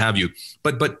delight to have you.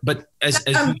 But as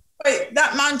wait,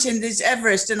 that mountain is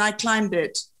Everest, and I climbed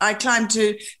it. I climbed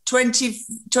to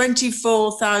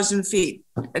 24,000 feet,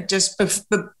 just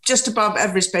above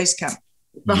Everest Base Camp,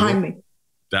 behind me.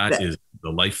 That is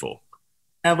delightful.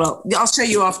 Well, I'll show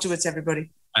you afterwards, everybody.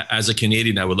 As a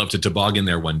Canadian, I would love to toboggan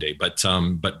there one day. But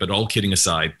all kidding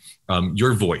aside,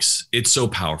 your voice, it's so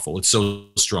powerful. It's so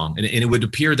strong. And it would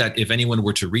appear that if anyone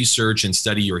were to research and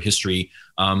study your history,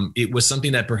 it was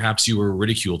something that perhaps you were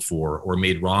ridiculed for or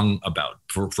made wrong about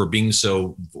for being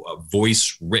so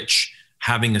voice rich,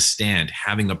 having a stand,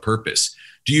 having a purpose.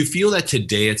 Do you feel that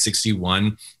today at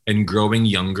 61 and growing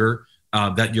younger,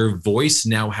 that your voice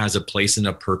now has a place and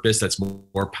a purpose that's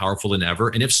more powerful than ever?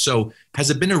 And if so, has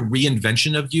it been a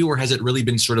reinvention of you, or has it really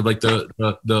been sort of like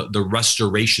the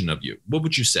restoration of you? What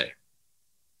would you say?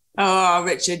 Oh,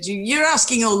 Richard, you're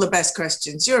asking all the best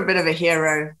questions. You're a bit of a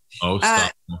hero. Oh,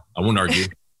 stop. I won't argue.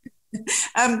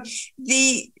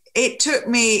 It took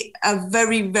me a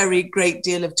very, very great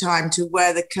deal of time to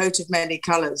wear the coat of many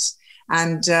colors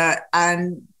and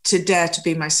to dare to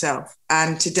be myself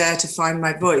and to dare to find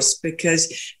my voice,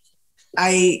 because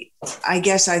I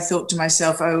guess I thought to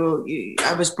myself, I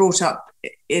was brought up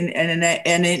in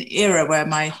an era where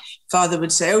my father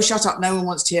would say, oh, shut up, no one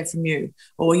wants to hear from you,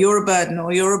 or you're a burden,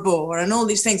 or you're a bore, and all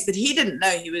these things that he didn't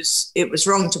know it was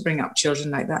wrong to bring up children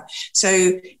like that.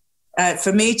 So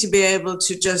for me to be able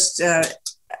to just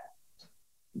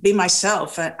be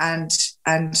myself and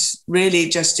really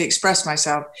just to express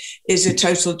myself is a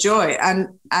total joy,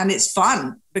 and it's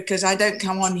fun, because I don't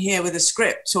come on here with a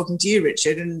script talking to you,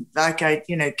 Richard, and like I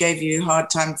gave you a hard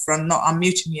time for not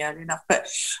unmuting me early enough. But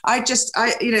I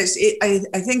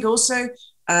think also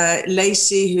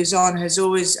Lacey, who's on, has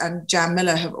always, and Jan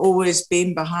Miller have always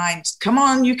been behind. Come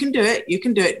on, you can do it. You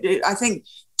can do it. I think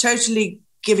totally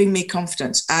giving me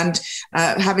confidence, and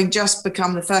having just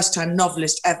become the first time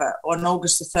novelist ever on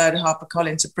August the 3rd,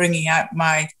 HarperCollins, bringing out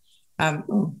my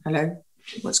hello,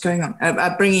 what's going on?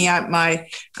 Bringing out my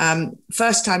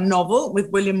first time novel with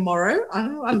William Morrow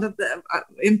under the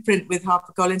imprint with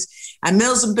HarperCollins, and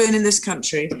Mills and Boon in this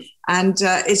country, and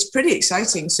it's pretty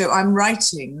exciting. So I'm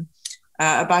writing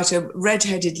about a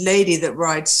red-headed lady that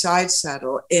rides side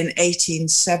saddle in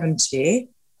 1870.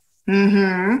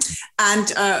 Mm-hmm.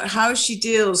 And how she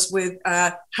deals with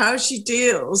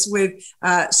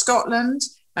Scotland,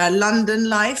 London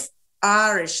life,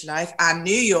 Irish life, and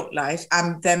New York life,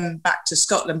 and then back to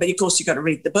Scotland. But of course, you've got to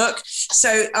read the book.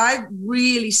 So I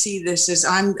really see this as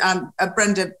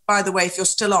Brenda, by the way, if you're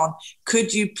still on,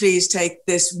 could you please take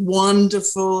this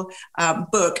wonderful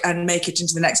book and make it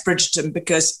into the next Bridgerton?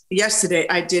 Because yesterday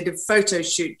I did a photo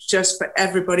shoot just for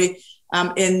everybody.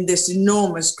 In this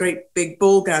enormous, great big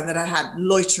ball gown that I had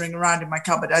loitering around in my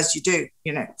cupboard, as you do,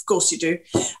 of course you do.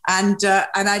 And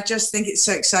I just think it's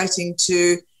so exciting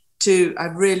I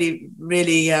really,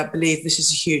 really believe this is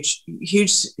a huge,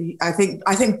 I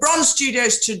think Bronze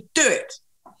Studios to do it.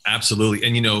 Absolutely.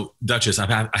 And, you know, Duchess,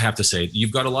 I have to say,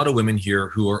 you've got a lot of women here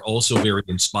who are also very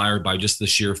inspired by just the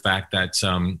sheer fact that,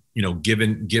 you know,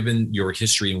 given your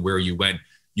history and where you went,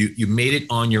 you made it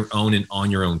on your own and on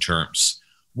your own terms.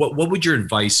 What would your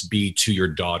advice be to your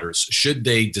daughters? Should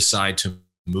they decide to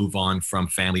move on from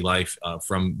family life,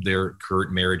 from their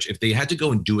current marriage, if they had to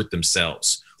go and do it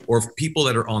themselves, or if people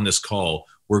that are on this call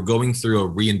were going through a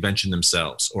reinvention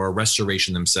themselves or a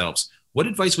restoration themselves, what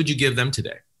advice would you give them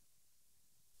today?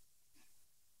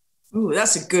 Oh,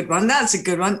 that's a good one. That's a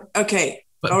good one. Okay.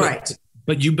 All right.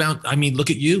 But you I mean, look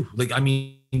at you. Like, I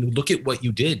mean, look at what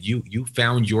you did. You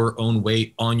found your own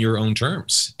way on your own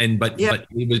terms. But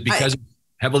it was because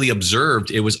heavily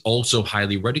observed, it was also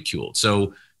highly ridiculed.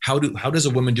 So how does a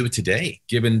woman do it today,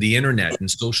 given the internet and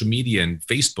social media and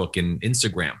Facebook and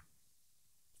Instagram?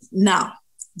 Now,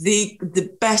 the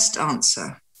best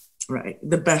answer, right?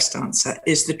 The best answer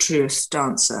is the truest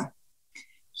answer.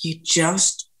 You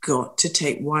just got to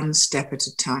take one step at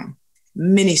a time,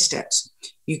 mini steps.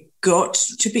 You got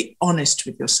to be honest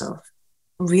with yourself,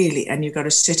 really. And you got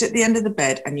to sit at the end of the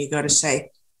bed and you got to say,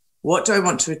 what do I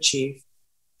want to achieve?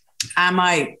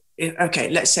 Okay,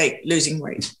 let's say losing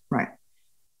weight, right?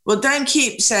 Well, don't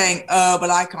keep saying, oh, well,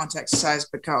 I can't exercise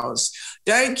because.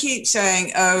 Don't keep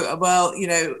saying, oh, well, you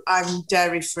know, I'm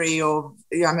dairy-free or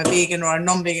I'm a vegan or a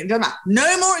non-vegan. Doesn't matter.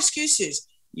 No more excuses.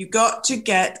 You got to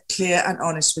get clear and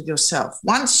honest with yourself.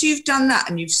 Once you've done that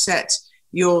and you've set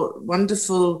your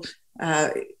wonderful,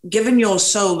 given your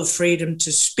soul the freedom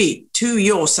to speak to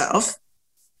yourself,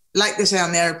 like they say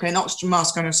on the airplane, oxygen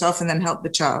mask on yourself and then help the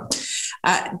child.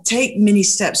 Take mini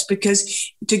steps,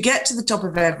 because to get to the top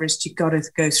of Everest, you've got to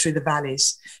go through the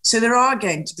valleys. So there are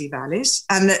going to be valleys.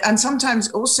 And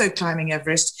sometimes also climbing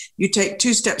Everest, you take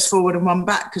 2 steps forward and 1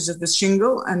 back because of the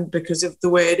shingle and because of the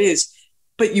way it is.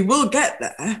 But you will get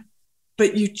there,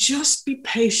 but you just be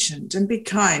patient and be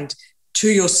kind to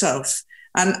yourself.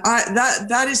 And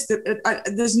that is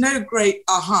there's no great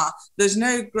there's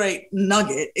no great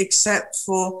nugget except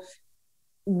for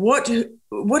what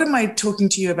am I talking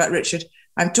to you about, Richard?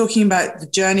 I'm talking about the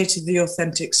journey to the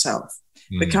authentic self,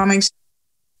 becoming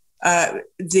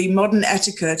the modern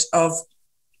etiquette of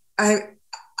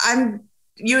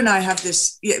you and I have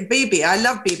this. Bibi, I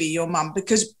love Bibi, your mum,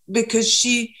 because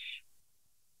she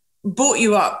brought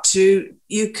you up to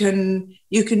you can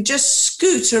just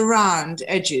scoot around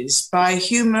edges by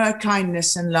humor,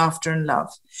 kindness, and laughter and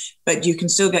love, but you can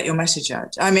still get your message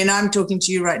out. I mean, I'm talking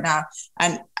to you right now,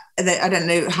 and I don't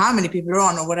know how many people are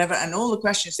on or whatever, and all the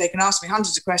questions, they can ask me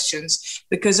hundreds of questions,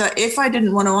 because if I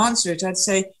didn't want to answer it, I'd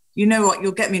say, you know what,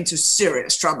 you'll get me into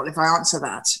serious trouble if I answer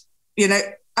that. You know,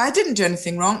 I didn't do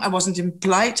anything wrong. I wasn't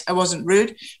impolite. I wasn't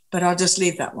rude, but I'll just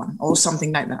leave that one, or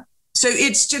something like that. So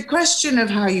it's a question of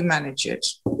how you manage it.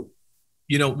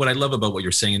 You know, what I love about what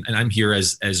you're saying, and I'm here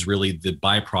as really the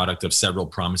byproduct of several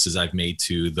promises I've made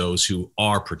to those who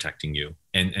are protecting you.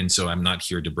 And so I'm not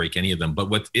here to break any of them. But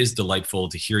what is delightful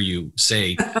to hear you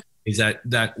say is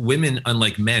that women,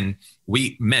 unlike men,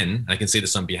 we men, I can say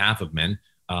this on behalf of men,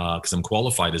 because I'm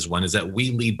qualified as one, is that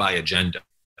we lead by agenda.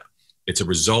 It's a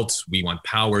result. We want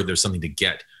power. There's something to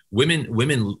get.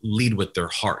 Women lead with their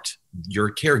heart.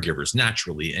 You're caregivers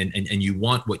naturally, and you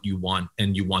want what you want,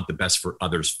 and you want the best for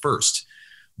others first.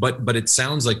 But it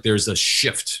sounds like there's a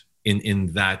shift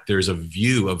in that there's a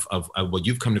view of what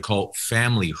you've come to call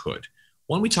familyhood.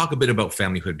 Why don't we talk a bit about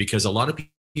familyhood? Because a lot of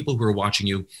people who are watching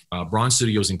you, Bronze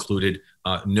Studios included,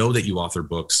 know that you author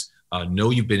books, know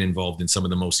you've been involved in some of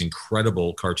the most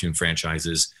incredible cartoon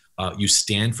franchises. You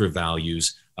stand for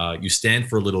values. You stand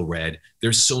for Little Red.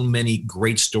 There's so many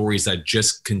great stories that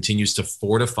just continues to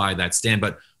fortify that stand.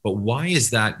 But why is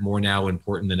that more now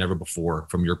important than ever before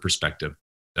from your perspective,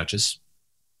 Duchess?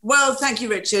 Well, thank you,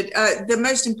 Richard. The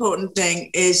most important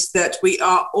thing is that we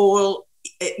are all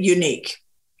unique.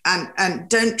 And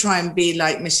don't try and be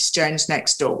like Mrs. Jones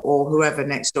next door or whoever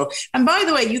next door. And by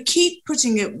the way, you keep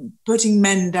putting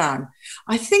men down.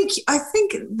 I think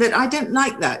that I don't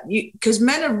like that, because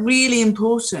men are really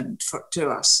important to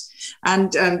us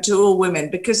and to all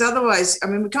women, because otherwise, I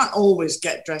mean, we can't always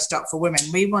get dressed up for women.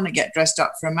 We want to get dressed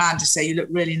up for a man to say you look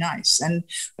really nice. And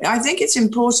I think it's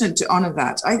important to honor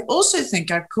that. I also think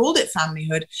I've called it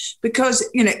familyhood because,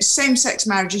 you know, same-sex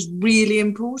marriage is really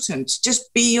important.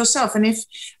 Just be yourself.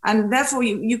 And therefore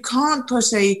you can't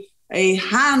put a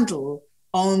handle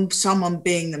on someone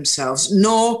being themselves,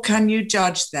 nor can you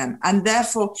judge them. And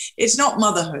therefore it's not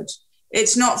motherhood.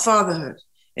 It's not fatherhood.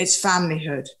 It's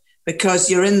familyhood. because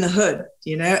you're in the hood,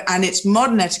 you know, and it's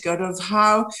modern etiquette of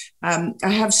how I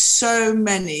have so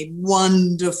many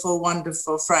wonderful,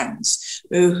 wonderful friends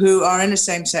who are in a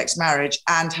same-sex marriage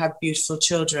and have beautiful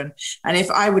children. And if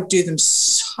I would do them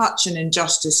such an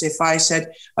injustice if I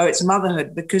said, oh, it's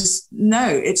motherhood, because no,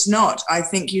 it's not. I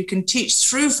think you can teach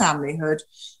through familyhood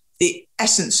the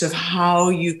essence of how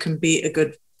you can be a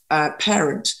good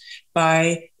parent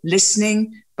by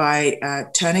listening, by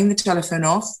turning the telephone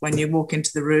off when you walk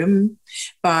into the room,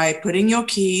 by putting your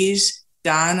keys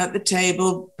down at the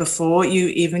table before you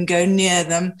even go near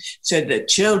them, so that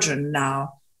children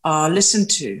now are listened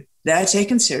to. They're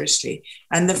taken seriously.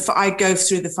 And I go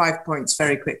through the 5 points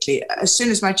very quickly. As soon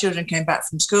as my children came back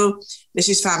from school, this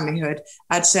is familyhood,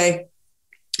 I'd say,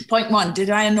 point 1, did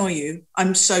I annoy you?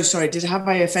 I'm so sorry. Have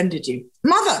I offended you?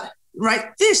 Mother,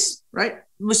 right? This, right?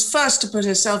 Was first to put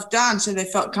herself down so they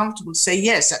felt comfortable to say,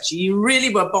 yes, actually, you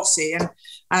really were bossy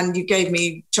and you gave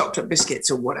me chocolate biscuits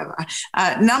or whatever.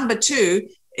 Number 2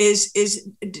 is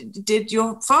did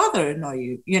your father annoy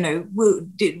you? You know,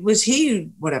 was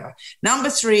he whatever? Number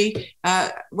 3,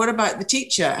 what about the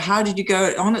teacher? How did you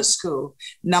go on at school?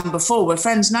 Number 4, were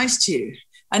friends nice to you?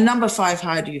 And number 5,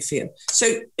 how do you feel?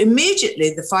 So immediately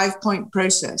the 5-point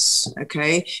process,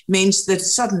 okay, means that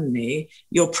suddenly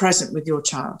you're present with your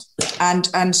child.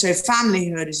 And so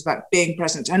familyhood is about being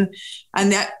present. And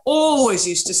they always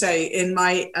used to say in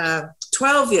my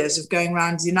 12 years of going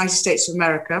around the United States of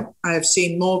America, I have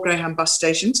seen more Greyhound bus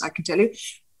stations, I can tell you,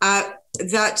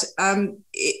 that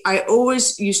I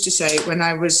always used to say when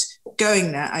I was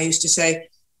going there, I used to say,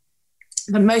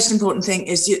 the most important thing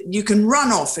is you can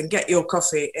run off and get your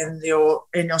coffee in your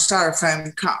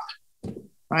styrofoam cup,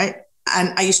 right?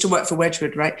 And I used to work for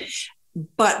Wedgwood, right?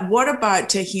 But what about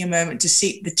taking a moment to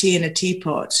steep the tea in a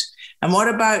teapot? And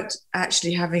what about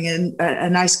actually having a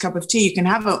nice cup of tea? You can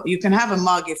have a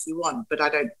mug if you want, but I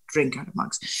don't drink out of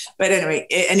mugs. But anyway,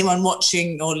 anyone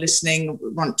watching or listening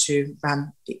want to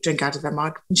drink out of their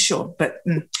mug? Sure, but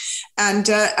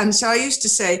and so I used to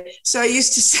say,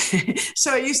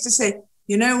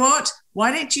 you know what?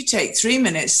 Why don't you take 3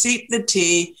 minutes, steep the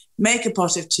tea, make a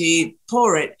pot of tea,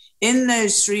 pour it. In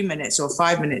those 3 minutes or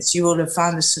 5 minutes, you will have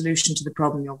found the solution to the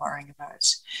problem you're worrying about.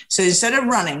 So instead of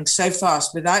running so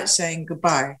fast without saying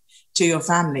goodbye to your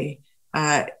family,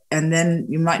 and then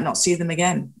you might not see them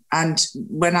again. And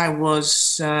when I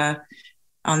was,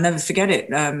 I'll never forget it,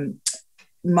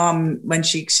 Mum, when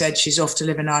she said she's off to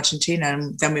live in Argentina,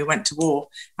 and then we went to war,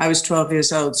 I was 12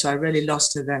 years old, so I really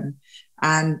lost her then.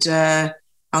 And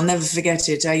I'll never forget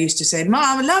it. I used to say,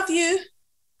 Mom, I love you.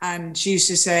 And she used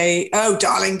to say, oh,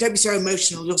 darling, don't be so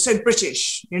emotional. You're so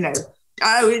British, you know.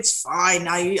 Oh, it's fine.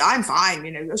 I'm fine,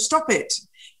 you know. Stop it.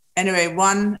 Anyway,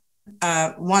 once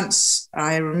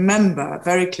I remember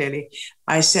very clearly,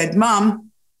 I said,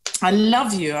 Mum, I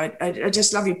love you. I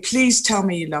just love you. Please tell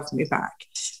me you love me back.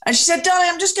 And she said, darling,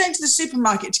 I'm just going to the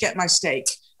supermarket to get my steak.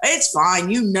 It's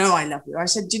fine. You know I love you. I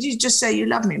said, did you just say you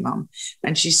love me, Mum?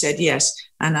 And she said, yes.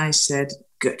 And I said,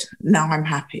 good. Now I'm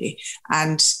happy.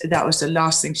 And that was the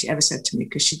last thing she ever said to me,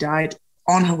 because she died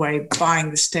on her way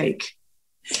buying the steak.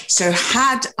 So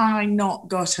had I not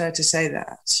got her to say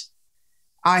that,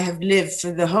 I have lived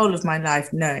for the whole of my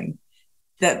life knowing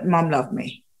that Mum loved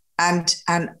me. And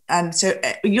so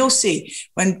you'll see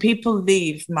when people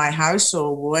leave my house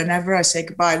or whenever I say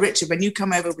goodbye, Richard, when you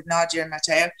come over with Nadia and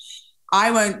Matteo, I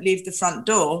won't leave the front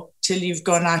door till you've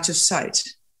gone out of sight,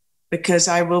 because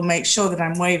I will make sure that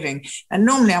I'm waving. And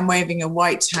normally I'm waving a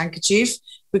white handkerchief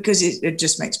because it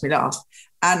just makes me laugh.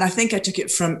 And I think I took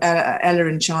it from Ella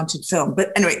Enchanted film.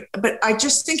 But anyway, but I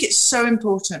just think it's so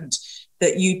important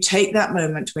that you take that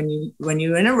moment when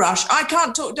you're in a rush. I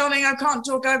can't talk, darling, I can't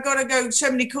talk. I've got to go.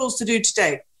 So many calls to do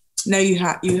today. No, you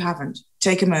haven't.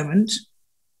 Take a moment,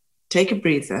 take a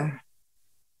breather,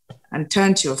 and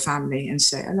turn to your family and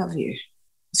say, I love you.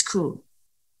 It's cool.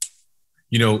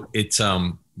 You know, it's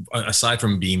aside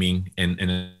from beaming and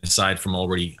aside from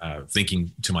already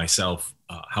thinking to myself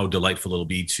how delightful it'll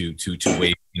be to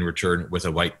wave in return with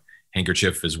a white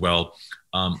handkerchief as well.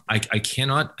 I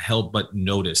cannot help but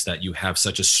notice that you have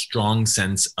such a strong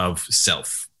sense of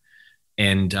self.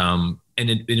 And I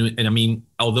mean,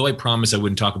 although I promised I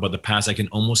wouldn't talk about the past, I can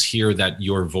almost hear that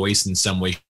your voice in some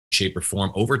way, shape, or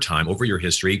form over time, over your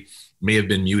history, may have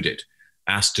been muted,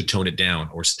 asked to tone it down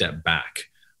or step back.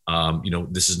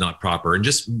 This is not proper. And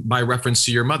just by reference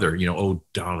to your mother, oh,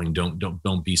 darling,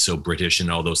 don't be so British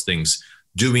and all those things,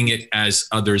 doing it as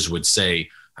others would say.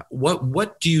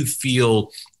 What do you feel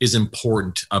is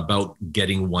important about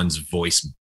getting one's voice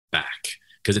back?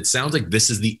 Because it sounds like this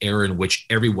is the era in which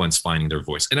everyone's finding their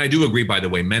voice. And I do agree, by the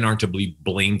way, men aren't to be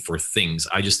blamed for things.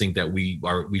 I just think that we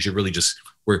should really just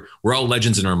we're all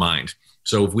legends in our mind.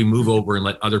 So if we move over and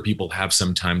let other people have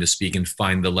some time to speak and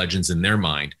find the legends in their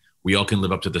mind, we all can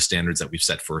live up to the standards that we've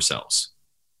set for ourselves.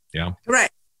 Yeah.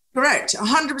 Correct.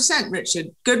 100%,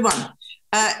 Richard. Good one.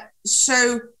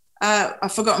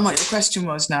 I've forgotten what your question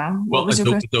was now. Well, it's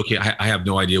okay. I have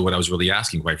no idea what I was really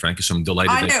asking, quite frankly, so I'm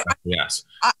delighted that you asked.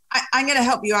 I'm going to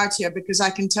help you out here because I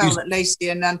can tell that Lacey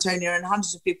and Antonia and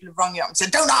hundreds of people have rung you up and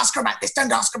said, don't ask her about this,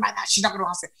 don't ask her about that. She's not going to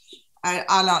answer it.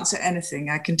 I'll answer anything,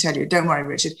 I can tell you. Don't worry,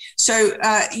 Richard. So,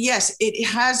 yes, it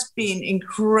has been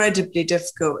incredibly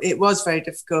difficult. It was very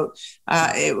difficult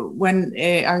when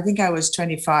I think I was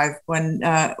 25 when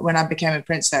I became a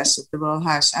princess of the royal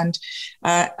house, and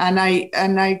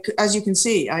I, as you can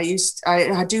see,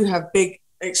 I do have big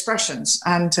expressions,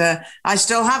 and I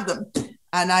still have them.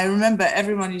 And I remember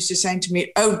everyone used to saying to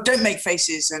me, "Oh, don't make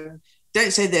faces, and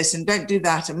don't say this, and don't do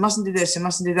that, and mustn't do this, and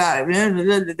mustn't do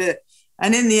that."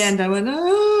 And in the end, I went,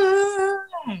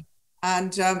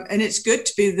 and it's good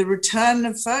to be the return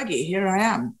of Fergie. Here I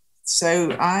am.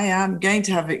 So I am going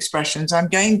to have expressions. I'm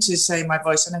going to say my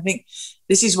voice. And I think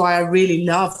this is why I really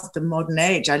love the modern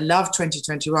age. I love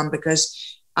 2021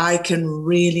 because I can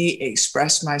really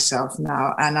express myself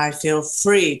now. And I feel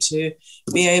free to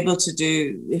be able to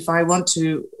do, if I want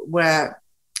to wear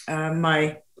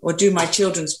or do my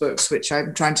children's books, which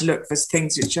I'm trying to look for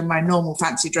things which are my normal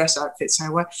fancy dress outfits I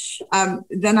wear,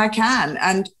 then I can.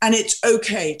 And it's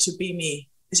okay to be me.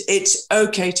 It's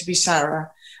okay to be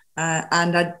Sarah.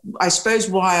 And I suppose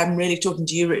why I'm really talking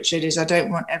to you, Richard, is I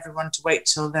don't want everyone to wait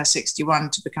till they're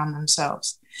 61 to become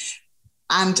themselves.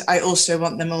 And I also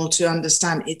want them all to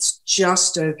understand it's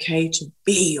just okay to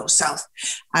be yourself.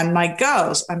 And my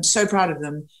girls, I'm so proud of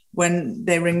them. When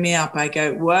they ring me up, I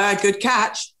go, well, good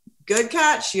catch. Good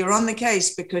catch. You're on the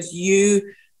case because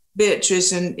you,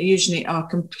 Beatrice and Eugenie,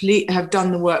 have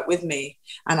done the work with me.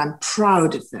 And I'm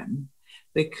proud of them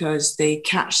because they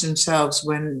catch themselves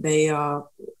when they are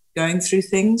going through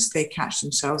things. They catch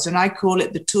themselves. And I call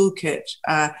it the toolkit.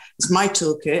 It's my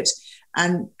toolkit.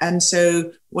 And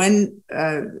so when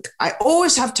I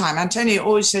always have time, Antonia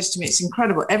always says to me, it's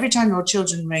incredible. Every time your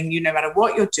children ring, no matter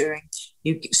what you're doing,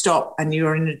 you stop and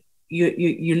you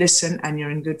listen and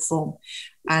you're in good form.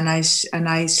 And I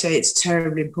say it's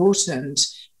terribly important.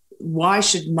 Why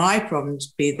should my problems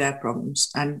be their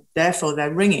problems? And therefore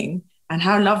they're ringing. And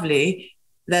how lovely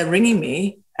they're ringing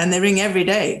me, and they ring every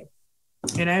day,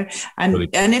 And really?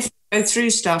 And if they go through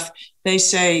stuff, they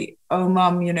say, "Oh,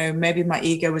 Mum, maybe my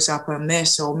ego was up on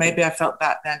this, or maybe I felt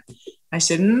that." Then I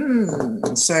said,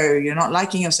 "So you're not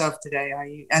liking yourself today, are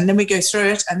you?" And then we go through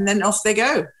it, and then off they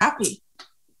go, happy.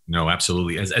 No,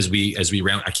 absolutely. As we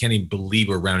round, I can't even believe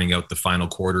we're rounding out the final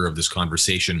quarter of this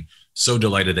conversation. So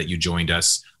delighted that you joined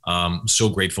us. So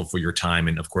grateful for your time,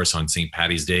 and of course on St.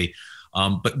 Paddy's Day.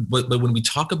 But when we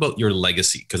talk about your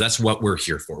legacy, because that's what we're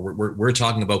here for, we're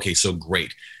talking about. Okay, so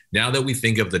great. Now that we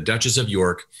think of the Duchess of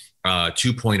York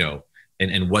 2.0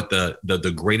 and what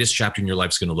the greatest chapter in your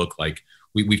life is going to look like.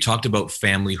 We've talked about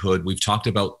familyhood. We've talked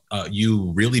about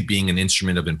you really being an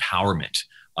instrument of empowerment.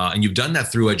 And you've done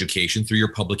that through education, through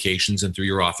your publications and through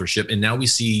your authorship. And now we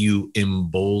see you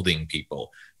emboldening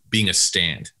people, being a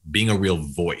stand, being a real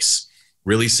voice,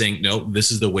 really saying, no, this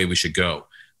is the way we should go.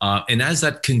 And as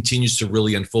that continues to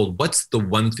really unfold, what's the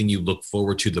one thing you look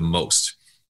forward to the most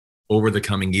over the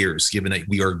coming years, given that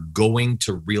we are going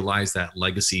to realize that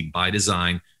legacy by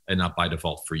design and not by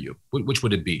default for you? Which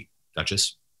would it be,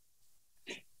 Duchess?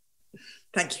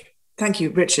 Thank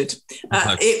you, Richard.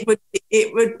 It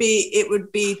would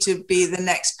be to be the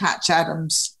next Patch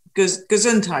Adams.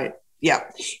 Gesundheit. Yeah,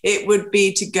 it would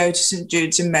be to go to St.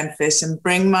 Jude's in Memphis and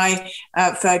bring my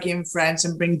Fergie and friends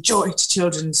and bring joy to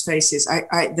children's faces.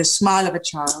 The smile of a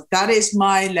child. That is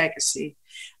my legacy,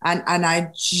 and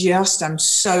I'm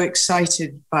so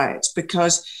excited by it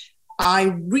because I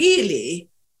really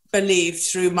believe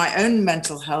through my own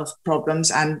mental health problems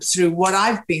and through what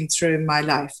I've been through in my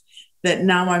life, that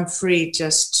now I'm free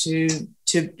just to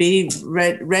be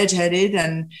redheaded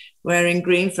and wearing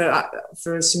green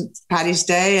for St. Paddy's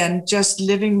Day and just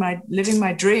living my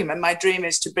dream. And my dream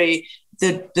is to be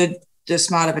the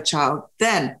smile of a child.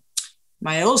 Then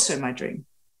my dream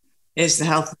is the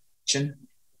health nation,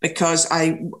 because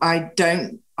I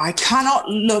cannot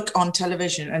look on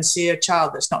television and see a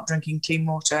child that's not drinking clean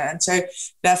water. And so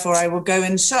therefore I will go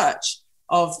in search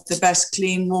of the best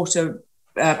clean water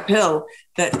pill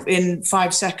that in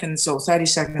 5 seconds or 30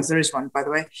 seconds, there is one, by the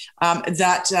way,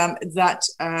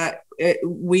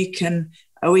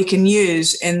 we can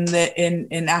use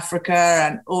in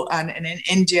Africa and in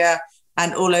India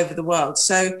and all over the world.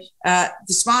 So the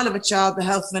smile of a child, the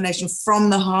health of a nation, from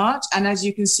the heart. And as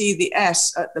you can see, the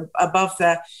S above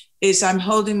there is I'm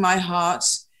holding my heart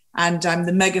and I'm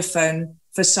the megaphone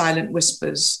for silent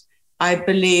whispers. I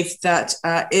believe that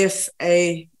if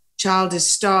a child is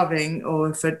starving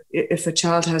or if a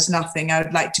child has nothing, I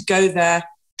would like to go there,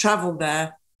 travel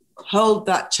there, hold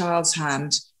that child's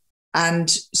hand and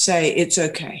say, it's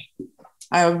okay.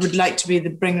 I would like to be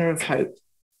the bringer of hope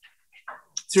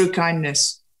through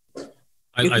kindness.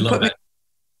 I love that.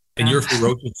 And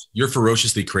you're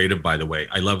ferociously creative, by the way.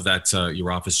 I love that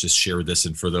your office just shared this.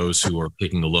 And for those who are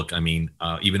taking a look, I mean,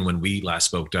 even when we last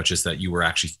spoke, Duchess, that you were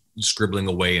actually scribbling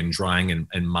away and drawing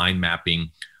and mind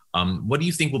mapping. What do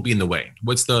you think will be in the way?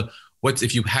 What's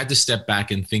if you had to step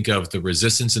back and think of the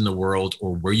resistance in the world,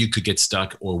 or where you could get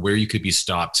stuck, or where you could be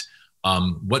stopped?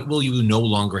 What will you no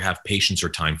longer have patience or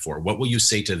time for? What will you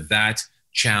say to that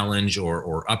challenge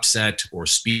or upset or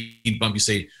speed bump? You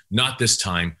say, not this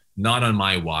time, not on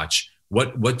my watch.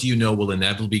 What do you know will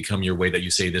inevitably come your way that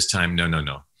you say this time,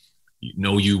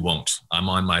 no, you won't. I'm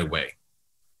on my way.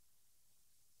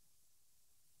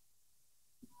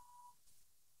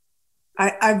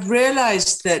 I've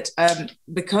realized that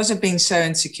because of being so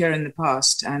insecure in the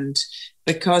past and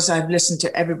because I've listened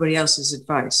to everybody else's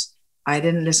advice, I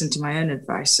didn't listen to my own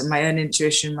advice and my own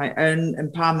intuition, my own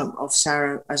empowerment of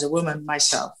Sarah as a woman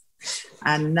myself.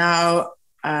 And now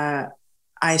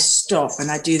I stop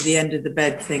and I do the end of the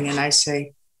bed thing and I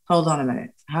say, hold on a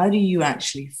minute. How do you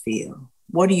actually feel?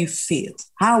 What do you feel?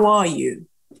 How are you?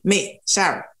 Me,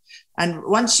 Sarah. And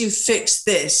once you fix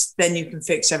this, then you can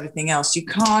fix everything else. You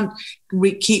can't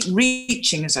keep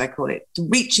reaching, as I call it,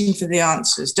 reaching for the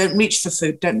answers. Don't reach for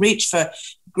food. Don't reach for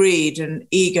greed and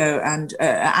ego and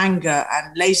anger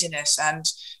and laziness.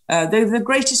 And the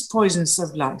greatest poisons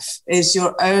of life is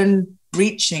your own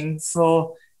reaching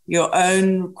for your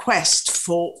own quest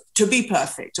to be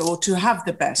perfect or to have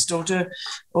the best or to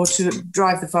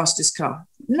drive the fastest car.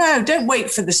 No, don't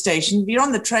wait for the station. You're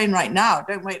on the train right now.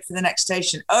 Don't wait for the next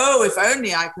station. Oh, if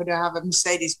only I could have a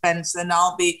Mercedes-Benz, then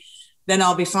I'll be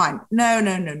fine.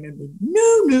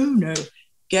 No.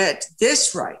 Get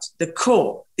this right, the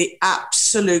core, the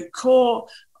absolute core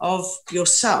of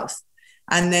yourself.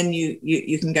 And then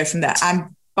you can go from there.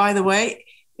 And by the way,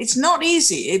 it's not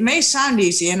easy. It may sound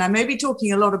easy, and I may be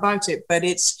talking a lot about it, but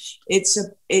it's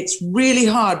really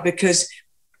hard because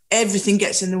everything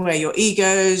gets in the way. Your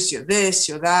egos, you're this,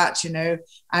 you're that,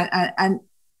 and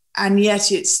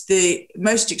yet it's the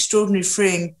most extraordinary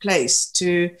freeing place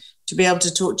to be able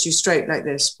to talk to you straight like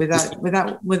this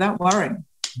without worrying.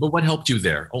 But what helped you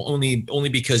there? Only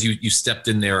because you stepped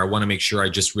in there. I want to make sure I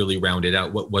just really round it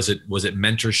out. What was it? Was it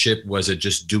mentorship? Was it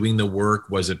just doing the work?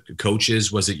 Was it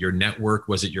coaches? Was it your network?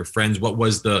 Was it your friends? What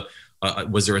was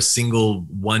was there a single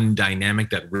one dynamic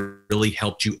that really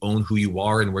helped you own who you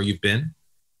are and where you've been?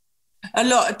 A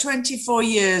lot. 24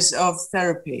 years of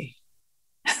therapy.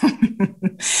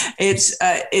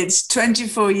 It's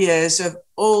 24 years of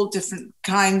all different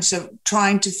kinds of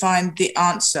trying to find the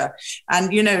answer.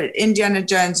 And, Indiana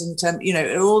Jones and,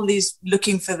 all these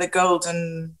looking for the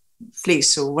golden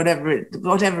fleece or whatever,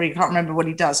 he can't remember what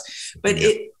he does. But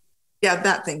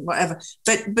that thing, whatever.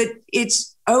 But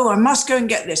it's, I must go and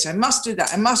get this. I must do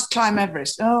that. I must climb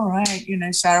Everest. Oh, right.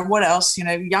 Sarah, what else?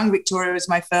 Young Victoria was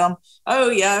my film. Oh,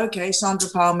 yeah. Okay. Sandra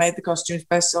Powell made the costumes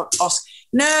best Oscar.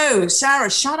 No, Sarah,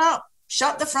 shut up.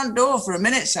 Shut the front door for a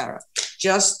minute, Sarah.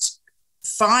 Just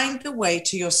find the way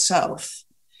to yourself.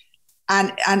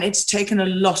 And it's taken a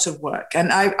lot of work.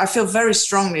 And I feel very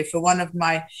strongly for one of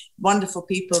my wonderful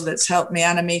people that's helped me,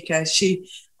 Anna Mika.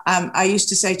 I used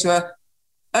to say to her,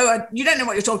 you don't know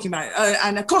what you're talking about.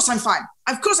 And of course I'm fine.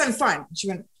 Of course I'm fine. And she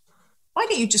went, why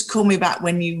don't you just call me back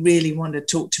when you really want to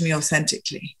talk to me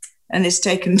authentically? And it's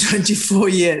taken 24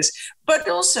 years. But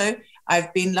also,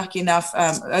 I've been lucky enough,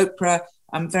 Oprah,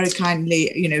 very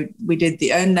kindly, we did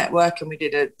the OWN Network and we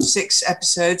did 6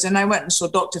 episodes. And I went and saw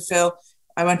Dr. Phil.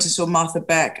 I went and saw Martha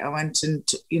Beck. I went and,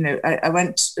 I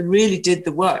went and really did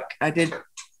the work. I did,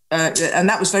 and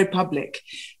that was very public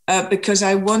because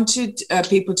I wanted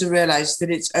people to realize that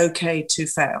it's okay to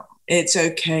fail. It's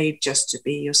okay just to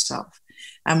be yourself.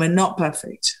 And we're not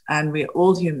perfect and we're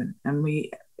all human. And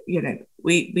we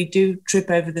do trip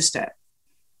over the step.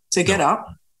 So get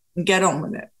up and get on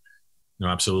with it. No,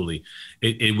 absolutely.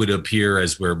 It would appear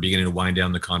as we're beginning to wind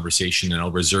down the conversation, and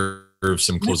I'll reserve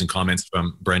some closing comments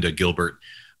from Brenda Gilbert,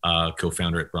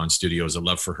 co-founder at Bronze Studios. I'd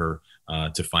love for her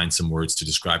to find some words to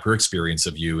describe her experience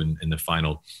of you in the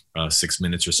final 6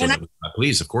 minutes or so.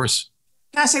 Please, of course.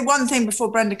 Can I say one thing before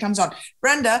Brenda comes on?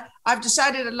 Brenda, I've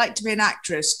decided I'd like to be an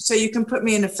actress. So you can put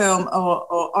me in a film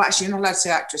or actually you're not allowed to say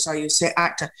actress, are you? Say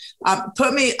actor.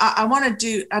 Put me, I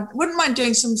wouldn't mind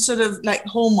doing some sort of like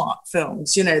Hallmark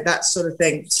films, you know, that sort of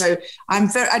thing. So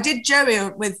I did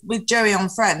Joey with Joey on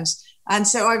Friends. And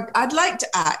so I'd like to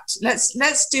act.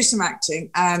 Let's do some acting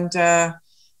and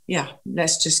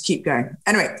let's just keep going.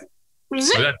 Anyway.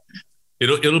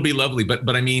 It'll be lovely.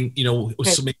 But I mean, you know, okay.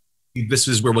 So maybe this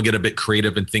is where we'll get a bit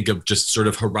creative and think of just sort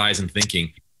of horizon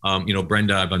thinking. You know,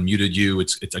 Brenda, I've unmuted you.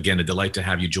 It's again a delight to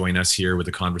have you join us here with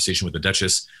a conversation with the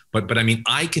Duchess. But I mean,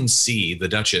 I can see the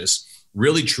Duchess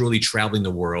really truly traveling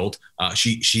the world.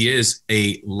 She is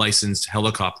a licensed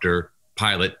helicopter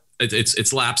pilot.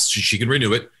 It's lapsed. She can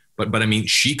renew it. But I mean,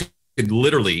 she could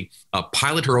literally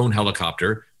pilot her own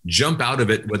helicopter, jump out of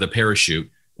it with a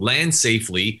parachute, land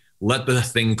safely, let the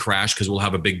thing crash because we'll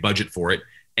have a big budget for it.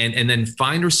 And then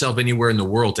find herself anywhere in the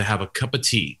world to have a cup of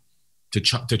tea, to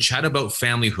chat about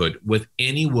familyhood with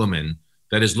any woman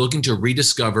that is looking to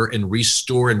rediscover and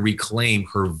restore and reclaim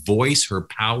her voice, her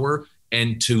power,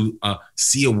 and to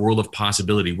see a world of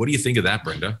possibility. What do you think of that,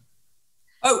 Brenda?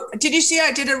 Oh, did you see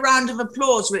I did a round of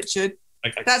applause, Richard?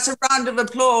 That's a round of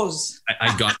applause.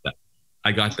 I got that.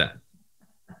 I got that.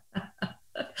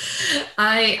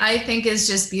 I think it's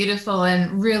just beautiful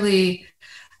and really...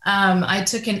 I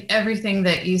took in everything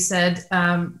that you said,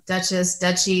 Duchess,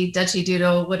 Dutchy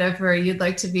Doodle, whatever you'd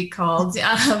like to be called.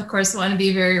 Of course, want to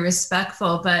be very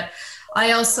respectful, but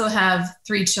I also have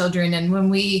 3 children. And when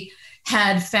we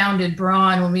had founded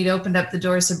Brawn, when we'd opened up the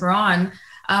doors of Brawn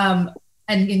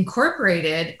and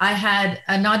incorporated, I had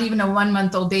not even a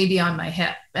 1-month-old baby on my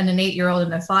hip and an 8-year-old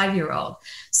and a 5-year-old.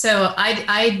 So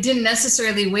I didn't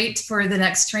necessarily wait for the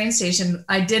next train station.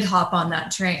 I did hop on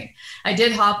that train. I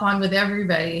did hop on with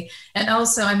everybody. And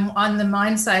also I'm on the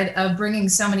mind side of bringing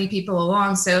so many people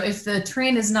along. So if the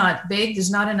train is not big,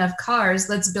 there's not enough cars,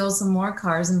 let's build some more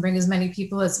cars and bring as many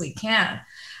people as we can.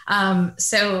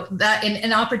 So that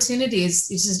in opportunities,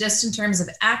 this is just in terms of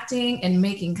acting and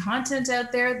making content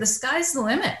out there, the sky's the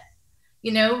limit.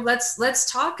 You know,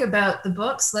 let's talk about the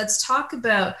books. Let's talk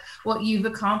about what you've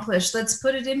accomplished. Let's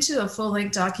put it into a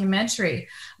full-length documentary.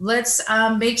 Let's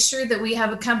make sure that we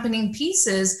have accompanying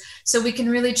pieces so we can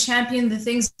really champion the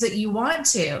things that you want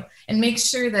to and make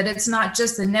sure that it's not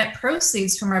just the net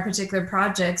proceeds from our particular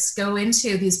projects go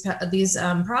into these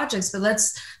projects, but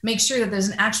let's make sure that there's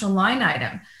an actual line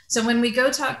item. So when we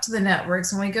go talk to the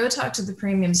networks, when we go talk to the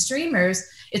premium streamers,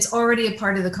 it's already a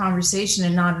part of the conversation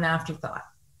and not an afterthought.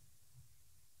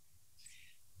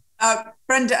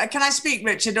 Brenda, can I speak,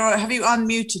 Richard, or have you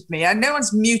unmuted me? No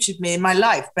one's muted me in my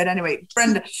life, but anyway,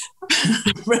 Brenda,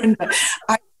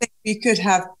 I think we could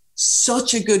have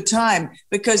such a good time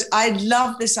because I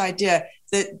love this idea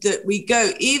that we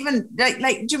go even like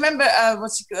do you remember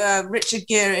Richard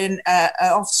Gere in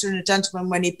Officer and a Gentleman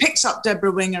when he picks up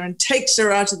Deborah Winger and takes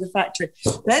her out of the factory?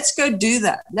 Let's go do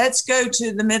that. Let's go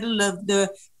to the middle of the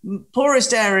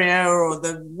poorest area or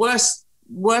the worst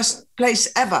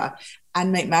place ever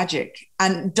and make magic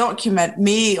and document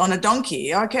me on a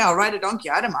donkey. Okay, I'll ride a donkey,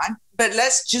 I don't mind. But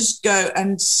let's just go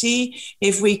and see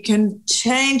if we can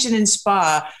change and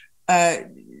inspire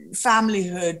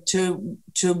familyhood to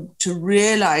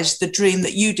realize the dream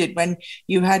that you did when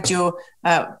you had your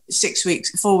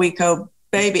 4-week-old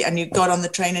baby and you got on the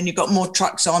train and you got more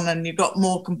trucks on and you got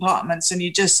more compartments and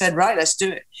you just said, right, let's do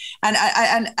it. And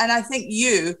I think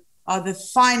you are the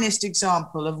finest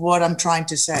example of what I'm trying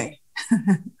to say.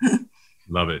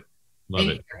 Love it. Love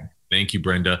it. Thank you,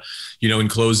 Brenda. You know, in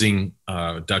closing,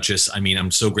 Duchess, I mean, I'm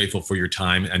so grateful for your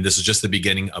time. And this is just the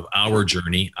beginning of our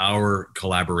journey, our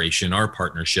collaboration, our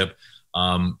partnership.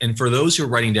 And for those who are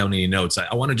writing down any notes,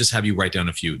 I want to just have you write down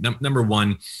a few. Number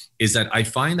one is that I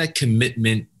find that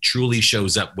commitment truly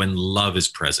shows up when love is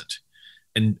present.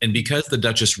 And because the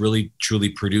Duchess really, truly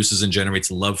produces and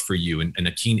generates love for you and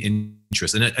a keen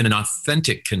interest and an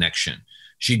authentic connection,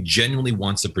 she genuinely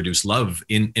wants to produce love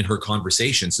in her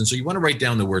conversations. And so you want to write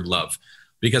down the word love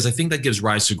because I think that gives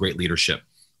rise to great leadership.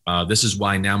 This is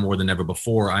why now more than ever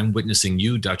before, I'm witnessing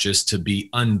you, Duchess, to be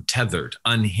untethered,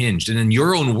 unhinged. And in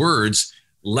your own words,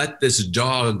 let this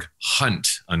dog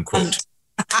hunt, unquote.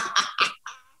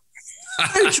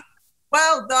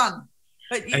 Well done.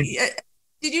 But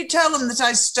did you tell them that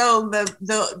I stole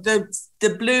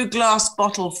the blue glass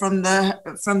bottle from the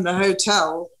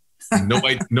hotel?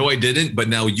 No, I didn't. But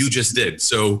now you just did.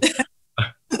 So,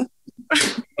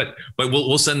 but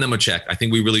we'll send them a check. I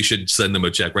think we really should send them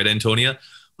a check, right, Antonia?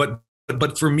 But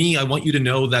But for me, I want you to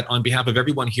know that on behalf of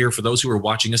everyone here, for those who are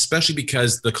watching, especially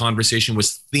because the conversation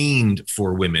was themed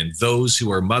for women, those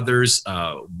who are mothers,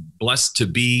 blessed to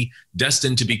be,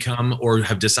 destined to become, or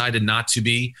have decided not to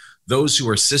be, those who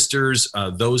are sisters,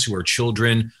 those who are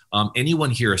children,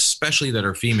 anyone here, especially that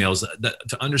are females,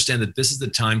 to understand that this is the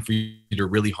time for you to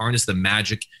really harness the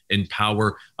magic and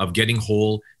power of getting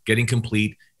whole, getting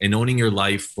complete, and owning your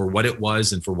life for what it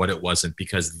was and for what it wasn't.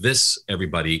 Because this,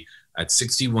 everybody, at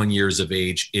 61 years of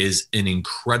age, is an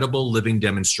incredible living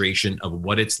demonstration of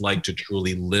what it's like to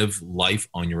truly live life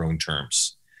on your own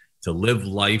terms, to live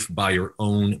life by your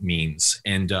own means.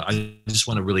 And I just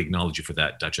want to really acknowledge you for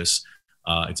that, Duchess.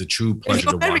 It's a true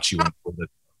pleasure to watch you.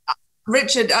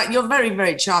 Richard, you're very,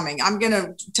 very charming. I'm going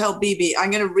to tell Bibi, I'm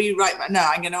going to rewrite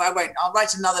I won't. I'll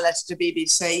write another letter to Bibi,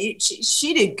 say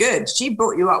she did good. She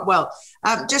brought you up well.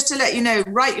 Just to let you know,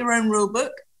 write your own rule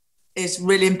book is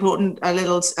really important, a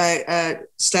little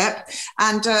step.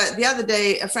 And the other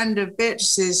day, a friend of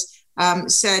Beatrice's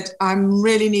said, I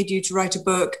really need you to write a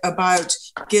book about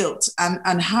guilt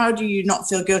and how do you not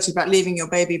feel guilty about leaving your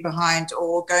baby behind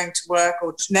or going to work,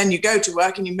 or then you go to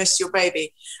work and you miss your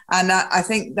baby. And I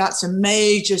think that's a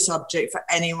major subject for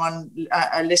anyone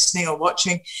listening or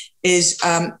watching, is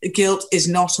guilt is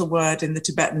not a word in the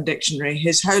Tibetan dictionary.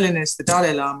 His Holiness, the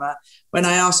Dalai Lama, when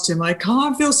I asked him, I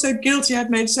can't feel so guilty, I've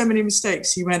made so many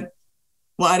mistakes, he went,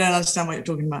 well, I don't understand what you're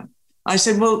talking about. I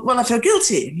said, well, I feel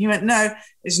guilty. And he went, no,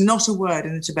 it's not a word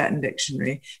in the Tibetan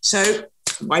dictionary. So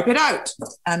wipe it out.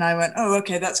 And I went, oh,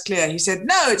 okay, that's clear. He said,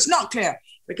 no, it's not clear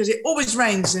because it always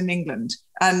rains in England.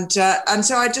 And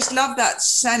so I just love that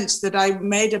sense that I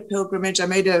made a pilgrimage. I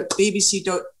made a BBC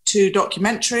Two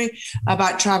documentary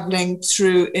about traveling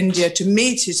through India to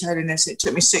meet His Holiness. It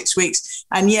took me 6 weeks.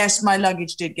 And yes, my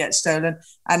luggage did get stolen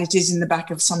and it is in the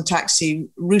back of some taxi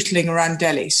rootling around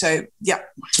Delhi. So, yeah.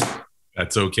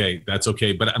 That's okay. That's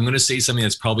okay. But I'm going to say something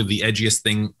that's probably the edgiest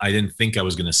thing I didn't think I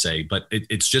was going to say, but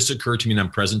it's just occurred to me and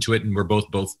I'm present to it. And we're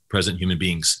both present human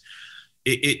beings.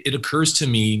 It occurs to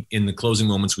me in the closing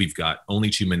moments we've got, only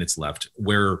 2 minutes left,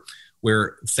 where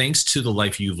thanks to the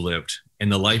life you've lived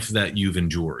and the life that you've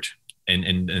endured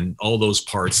and all those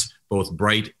parts, both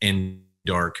bright and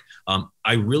dark,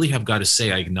 I really have got to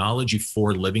say, I acknowledge you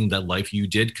for living that life you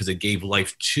did, because it gave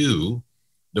life to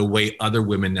the way other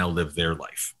women now live their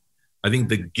life. I think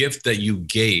the gift that you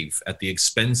gave at the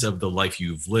expense of the life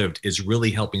you've lived is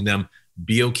really helping them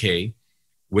be okay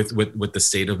with the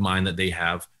state of mind that they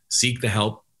have, seek the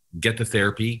help, get the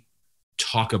therapy,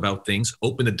 talk about things,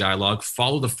 open the dialogue,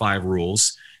 follow the 5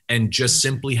 rules, and just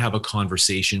simply have a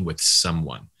conversation with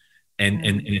someone. And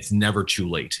it's never too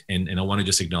late. And I want to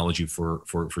just acknowledge you for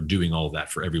doing all of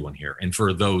that for everyone here. And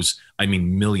for those, I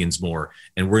mean, millions more.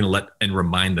 And we're going to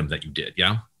remind them that you did.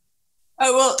 Yeah.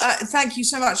 Oh, well, thank you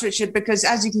so much, Richard, because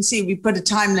as you can see, we put a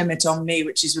time limit on me,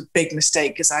 which is a big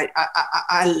mistake because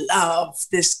I love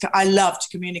this. I love to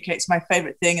communicate. It's my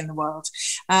favorite thing in the world.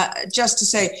 Just to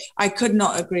say, I could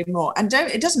not agree more. And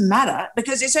it doesn't matter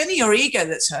because it's only your ego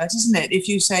that's hurt, isn't it? If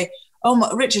you say,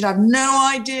 oh, Richard, I have no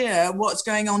idea what's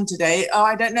going on today. Oh,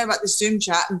 I don't know about the Zoom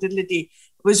chat and diddly-dee.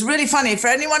 It was really funny. For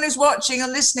anyone who's watching or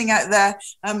listening out there,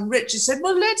 Richard said,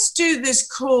 well, let's do this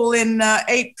call in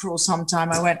April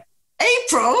sometime. I went,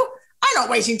 April? I'm not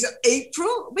waiting till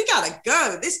April. We gotta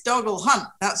go. This dog will hunt.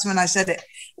 That's when I said it.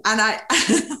 And I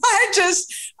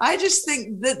just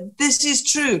think that this is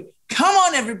true. Come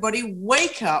on, everybody,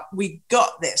 wake up. We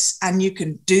got this and you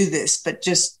can do this, but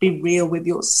just be real with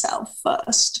yourself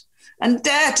first. And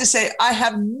dare to say, I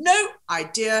have no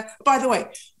idea. By the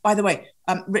way,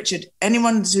 Richard,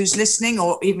 anyone who's listening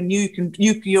or even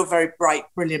you're a very bright,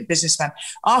 brilliant businessman.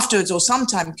 Afterwards or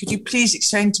sometime, could you please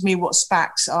explain to me what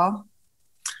SPACs are?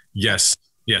 Yes.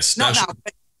 Not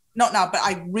now, but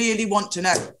I really want to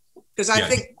know because I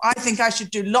think I should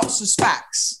do lots of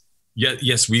SPACs. Yeah,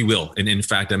 yes, we will. And in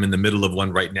fact, I'm in the middle of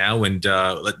one right now, and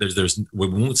we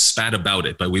won't spat about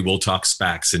it, but we will talk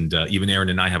SPACs, and even Aaron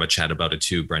and I have a chat about it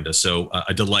too, Brenda. So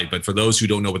a delight. But for those who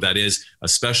don't know what that is, a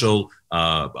special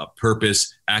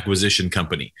purpose acquisition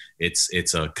company.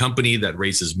 It's a company that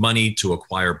raises money to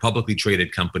acquire publicly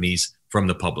traded companies from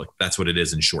the public. That's what it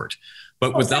is in short.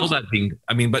 But with all that being,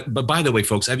 I mean, but by the way,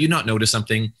 folks, have you not noticed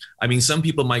something? I mean, some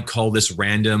people might call this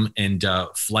random and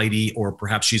flighty, or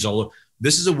perhaps she's all.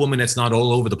 This is a woman that's not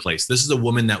all over the place. This is a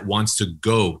woman that wants to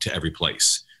go to every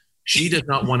place. She does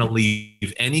not want to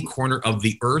leave any corner of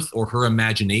the earth or her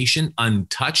imagination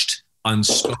untouched,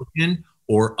 unspoken,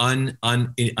 or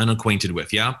unacquainted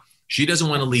with. Yeah. She doesn't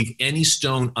want to leave any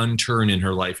stone unturned in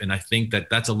her life. And I think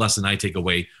that that's a lesson I take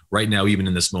away right now, even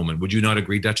in this moment. Would you not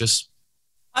agree, Duchess?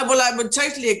 Well, I would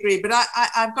totally agree, but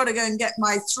I've got to go and get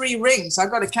my 3 rings.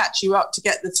 I've got to catch you up to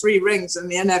get the 3 rings and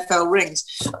the NFL rings.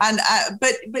 And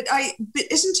but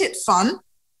isn't it fun?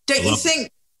 Don't you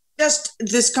think? Just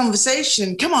this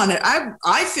conversation. Come on,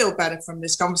 I feel better from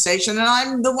this conversation, and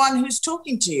I'm the one who's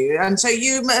talking to you, and so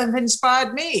you have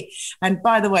inspired me. And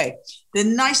by the way, the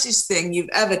nicest thing you've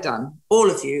ever done,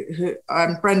 all of you,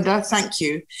 Brenda, thank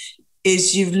you,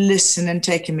 is you've listened and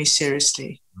taken me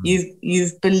seriously.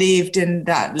 You've believed in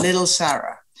that little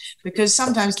Sarah, because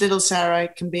sometimes little Sarah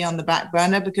can be on the back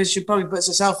burner because she probably puts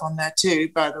herself on there too,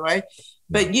 by the way.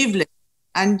 But you've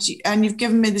listened and you've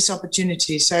given me this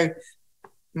opportunity. So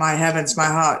my heavens, my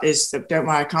heart is that, don't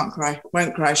worry, I can't cry,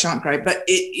 won't cry, shan't cry. But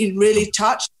it really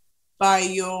touched by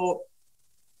your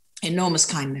enormous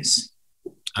kindness.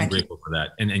 I'm grateful for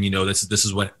that. And you know, this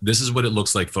is what it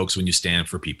looks like, folks, when you stand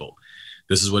for people.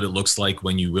 This is what it looks like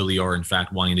when you really are, in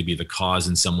fact, wanting to be the cause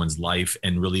in someone's life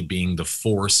and really being the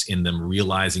force in them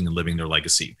realizing and living their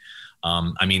legacy.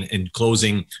 I mean, in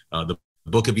closing, the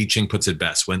Book of I Ching puts it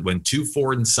best. When 2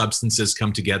 foreign substances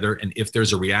come together, and if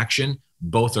there's a reaction,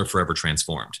 both are forever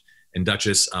transformed. And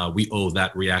Duchess, we owe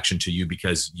that reaction to you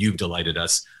because you've delighted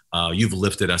us. You've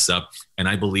lifted us up. And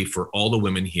I believe for all the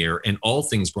women here and all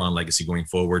things Braun Legacy going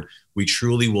forward, we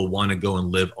truly will want to go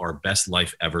and live our best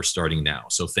life ever starting now.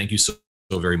 So thank you so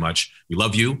very much. We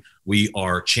love you. We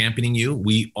are championing you.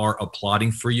 We are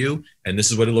applauding for you. And this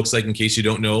is what it looks like in case you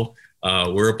don't know.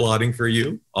 We're applauding for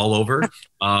you all over.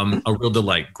 A real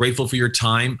delight. Grateful for your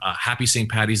time. Happy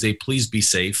St. Paddy's Day. Please be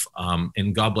safe.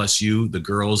 And God bless you, the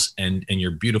girls, and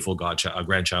your beautiful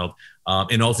grandchild,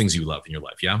 and all things you love in your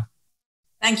life. Yeah.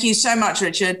 Thank you so much,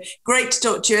 Richard. Great to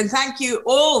talk to you. And thank you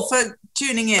all for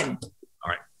tuning in. All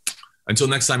right. Until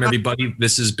next time, everybody,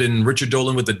 this has been Richard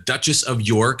Dolan with the Duchess of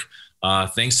York.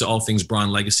 Thanks to All Things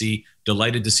Braun Legacy.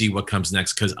 Delighted to see what comes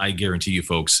next, because I guarantee you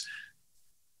folks,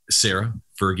 Sarah,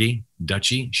 Fergie,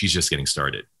 Dutchie, she's just getting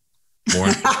started. More.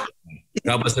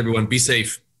 God bless everyone. Be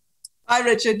safe. Bye,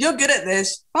 Richard. You're good at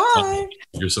this. Bye. Oh,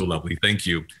 you're so lovely. Thank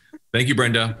you. Thank you,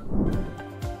 Brenda.